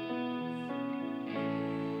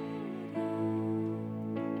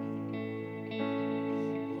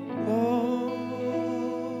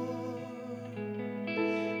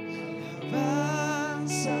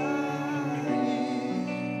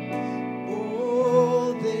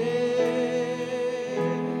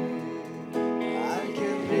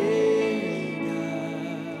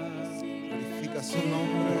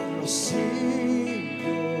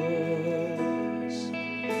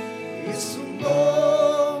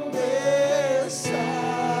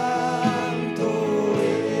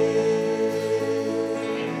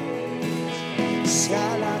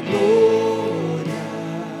 sea la gloria,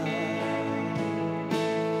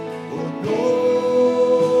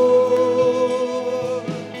 honor,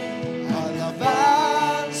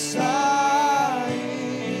 alabanza y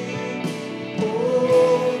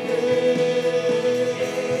poder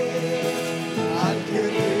al que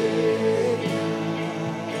reina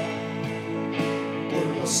por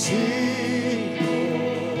los siglos,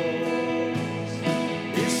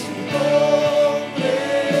 y su nombre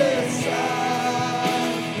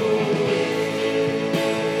santo es.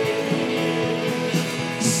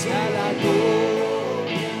 Sea la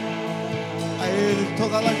gloria, A Él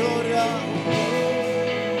toda la gloria.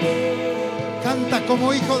 Canta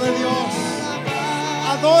como hijo de Dios.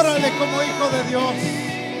 Adórale como hijo de Dios.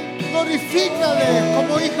 Glorifícale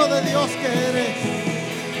como hijo de Dios que eres.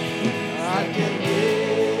 al que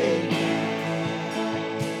reina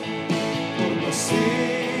por los siglos,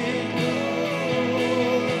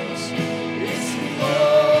 y su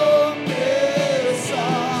nombre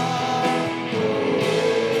santo es.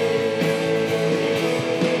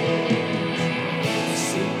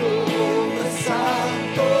 Su nombre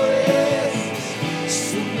santo es.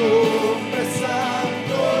 Su nombre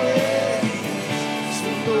santo es. Su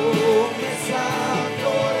nombre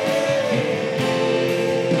santo es.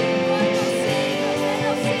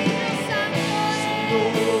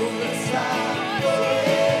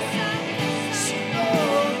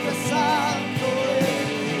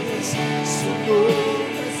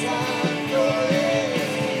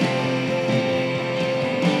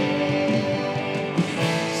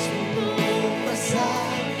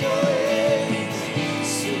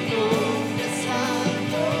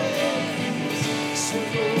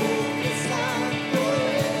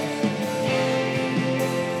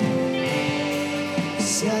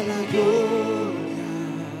 Sea la gloria,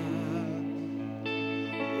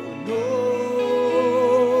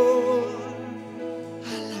 honor,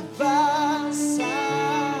 alabanza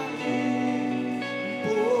y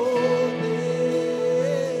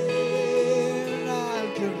poder al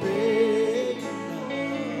que reina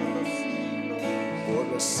por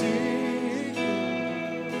los siglos,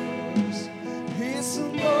 y su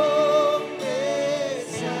nombre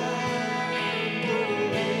santo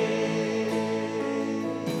es.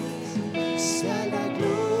 Sea la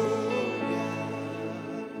gloria,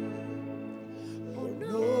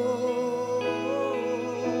 honor,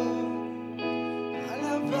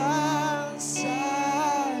 alabanza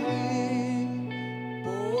y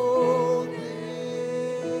poder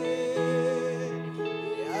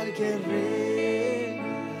al que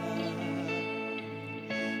reina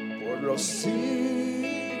por los siglos,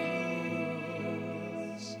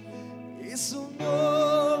 y su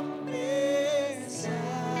nombre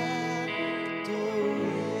santo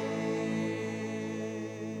es.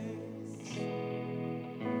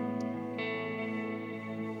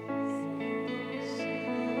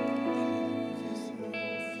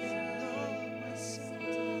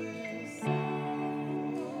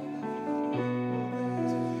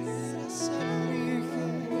 Esa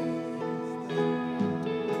Virgen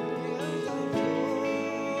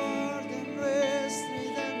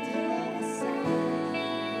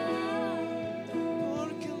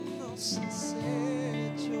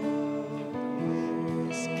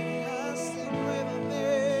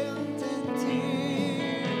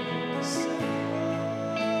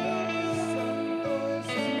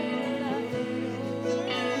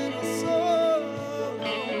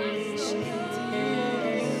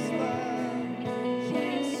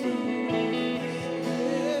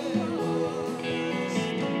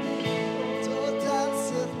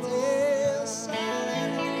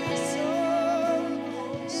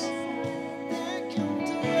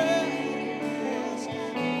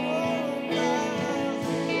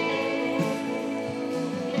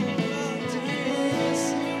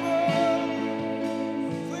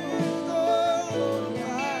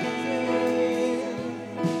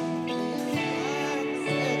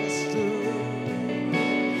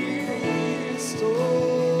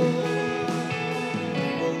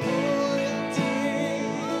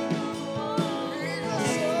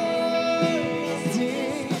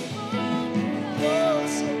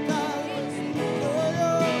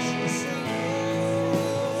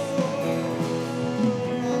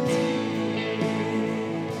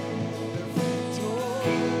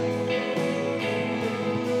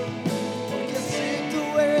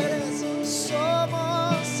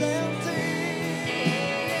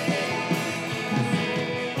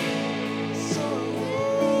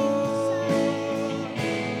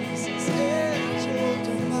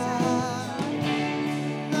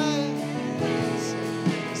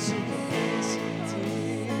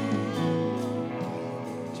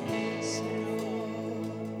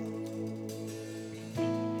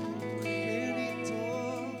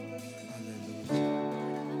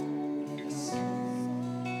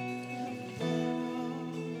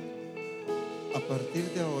partir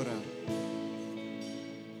de ahora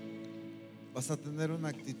vas a tener una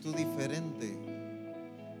actitud diferente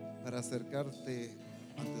para acercarte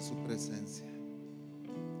ante su presencia.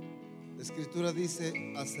 La Escritura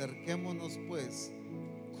dice: acerquémonos pues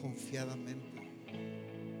confiadamente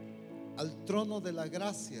al trono de la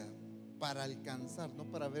gracia para alcanzar, no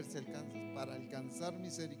para ver si alcanzas, para alcanzar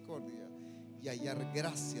misericordia y hallar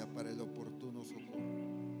gracia para el oportuno socorro.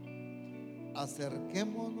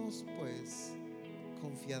 Acerquémonos pues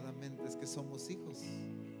confiadamente. Es que somos hijos.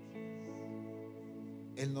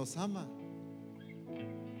 Él nos ama.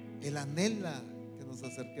 Él anhela que nos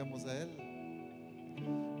acerquemos a Él.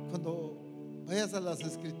 Cuando vayas a las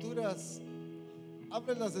Escrituras,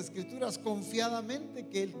 abre las Escrituras confiadamente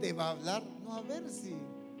que Él te va a hablar. No a ver si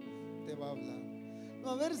te va a hablar, no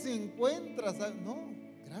a ver si encuentras. No,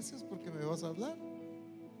 gracias porque me vas a hablar.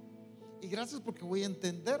 Y gracias porque voy a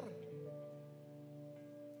entender.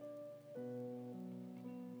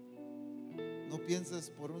 No pienses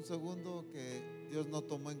por un segundo que Dios no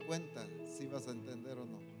tomó en cuenta si vas a entender o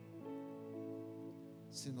no,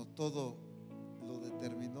 sino todo lo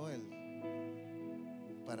determinó Él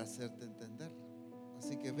para hacerte entender.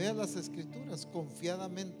 Así que vea las Escrituras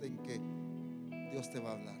confiadamente en que Dios te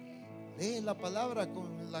va a hablar. Lee la palabra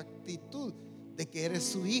con la actitud de que eres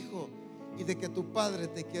su hijo y de que tu Padre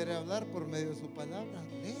te quiere hablar por medio de su palabra.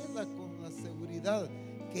 Léela con la seguridad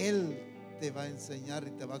que Él te va a enseñar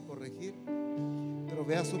y te va a corregir. Pero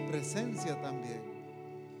vea su presencia también.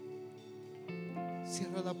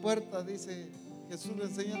 Cierra la puerta, dice Jesús, le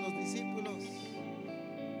enseña a los discípulos,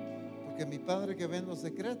 porque mi Padre que ve en lo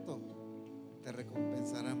secreto te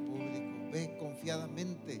recompensará en público. Ve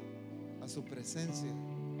confiadamente a su presencia,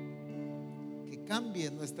 que cambie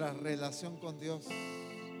nuestra relación con Dios,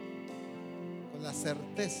 con la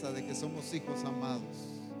certeza de que somos hijos amados.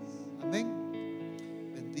 Amén.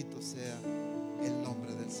 Bendito sea el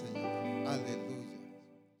nombre del Señor. Aleluya.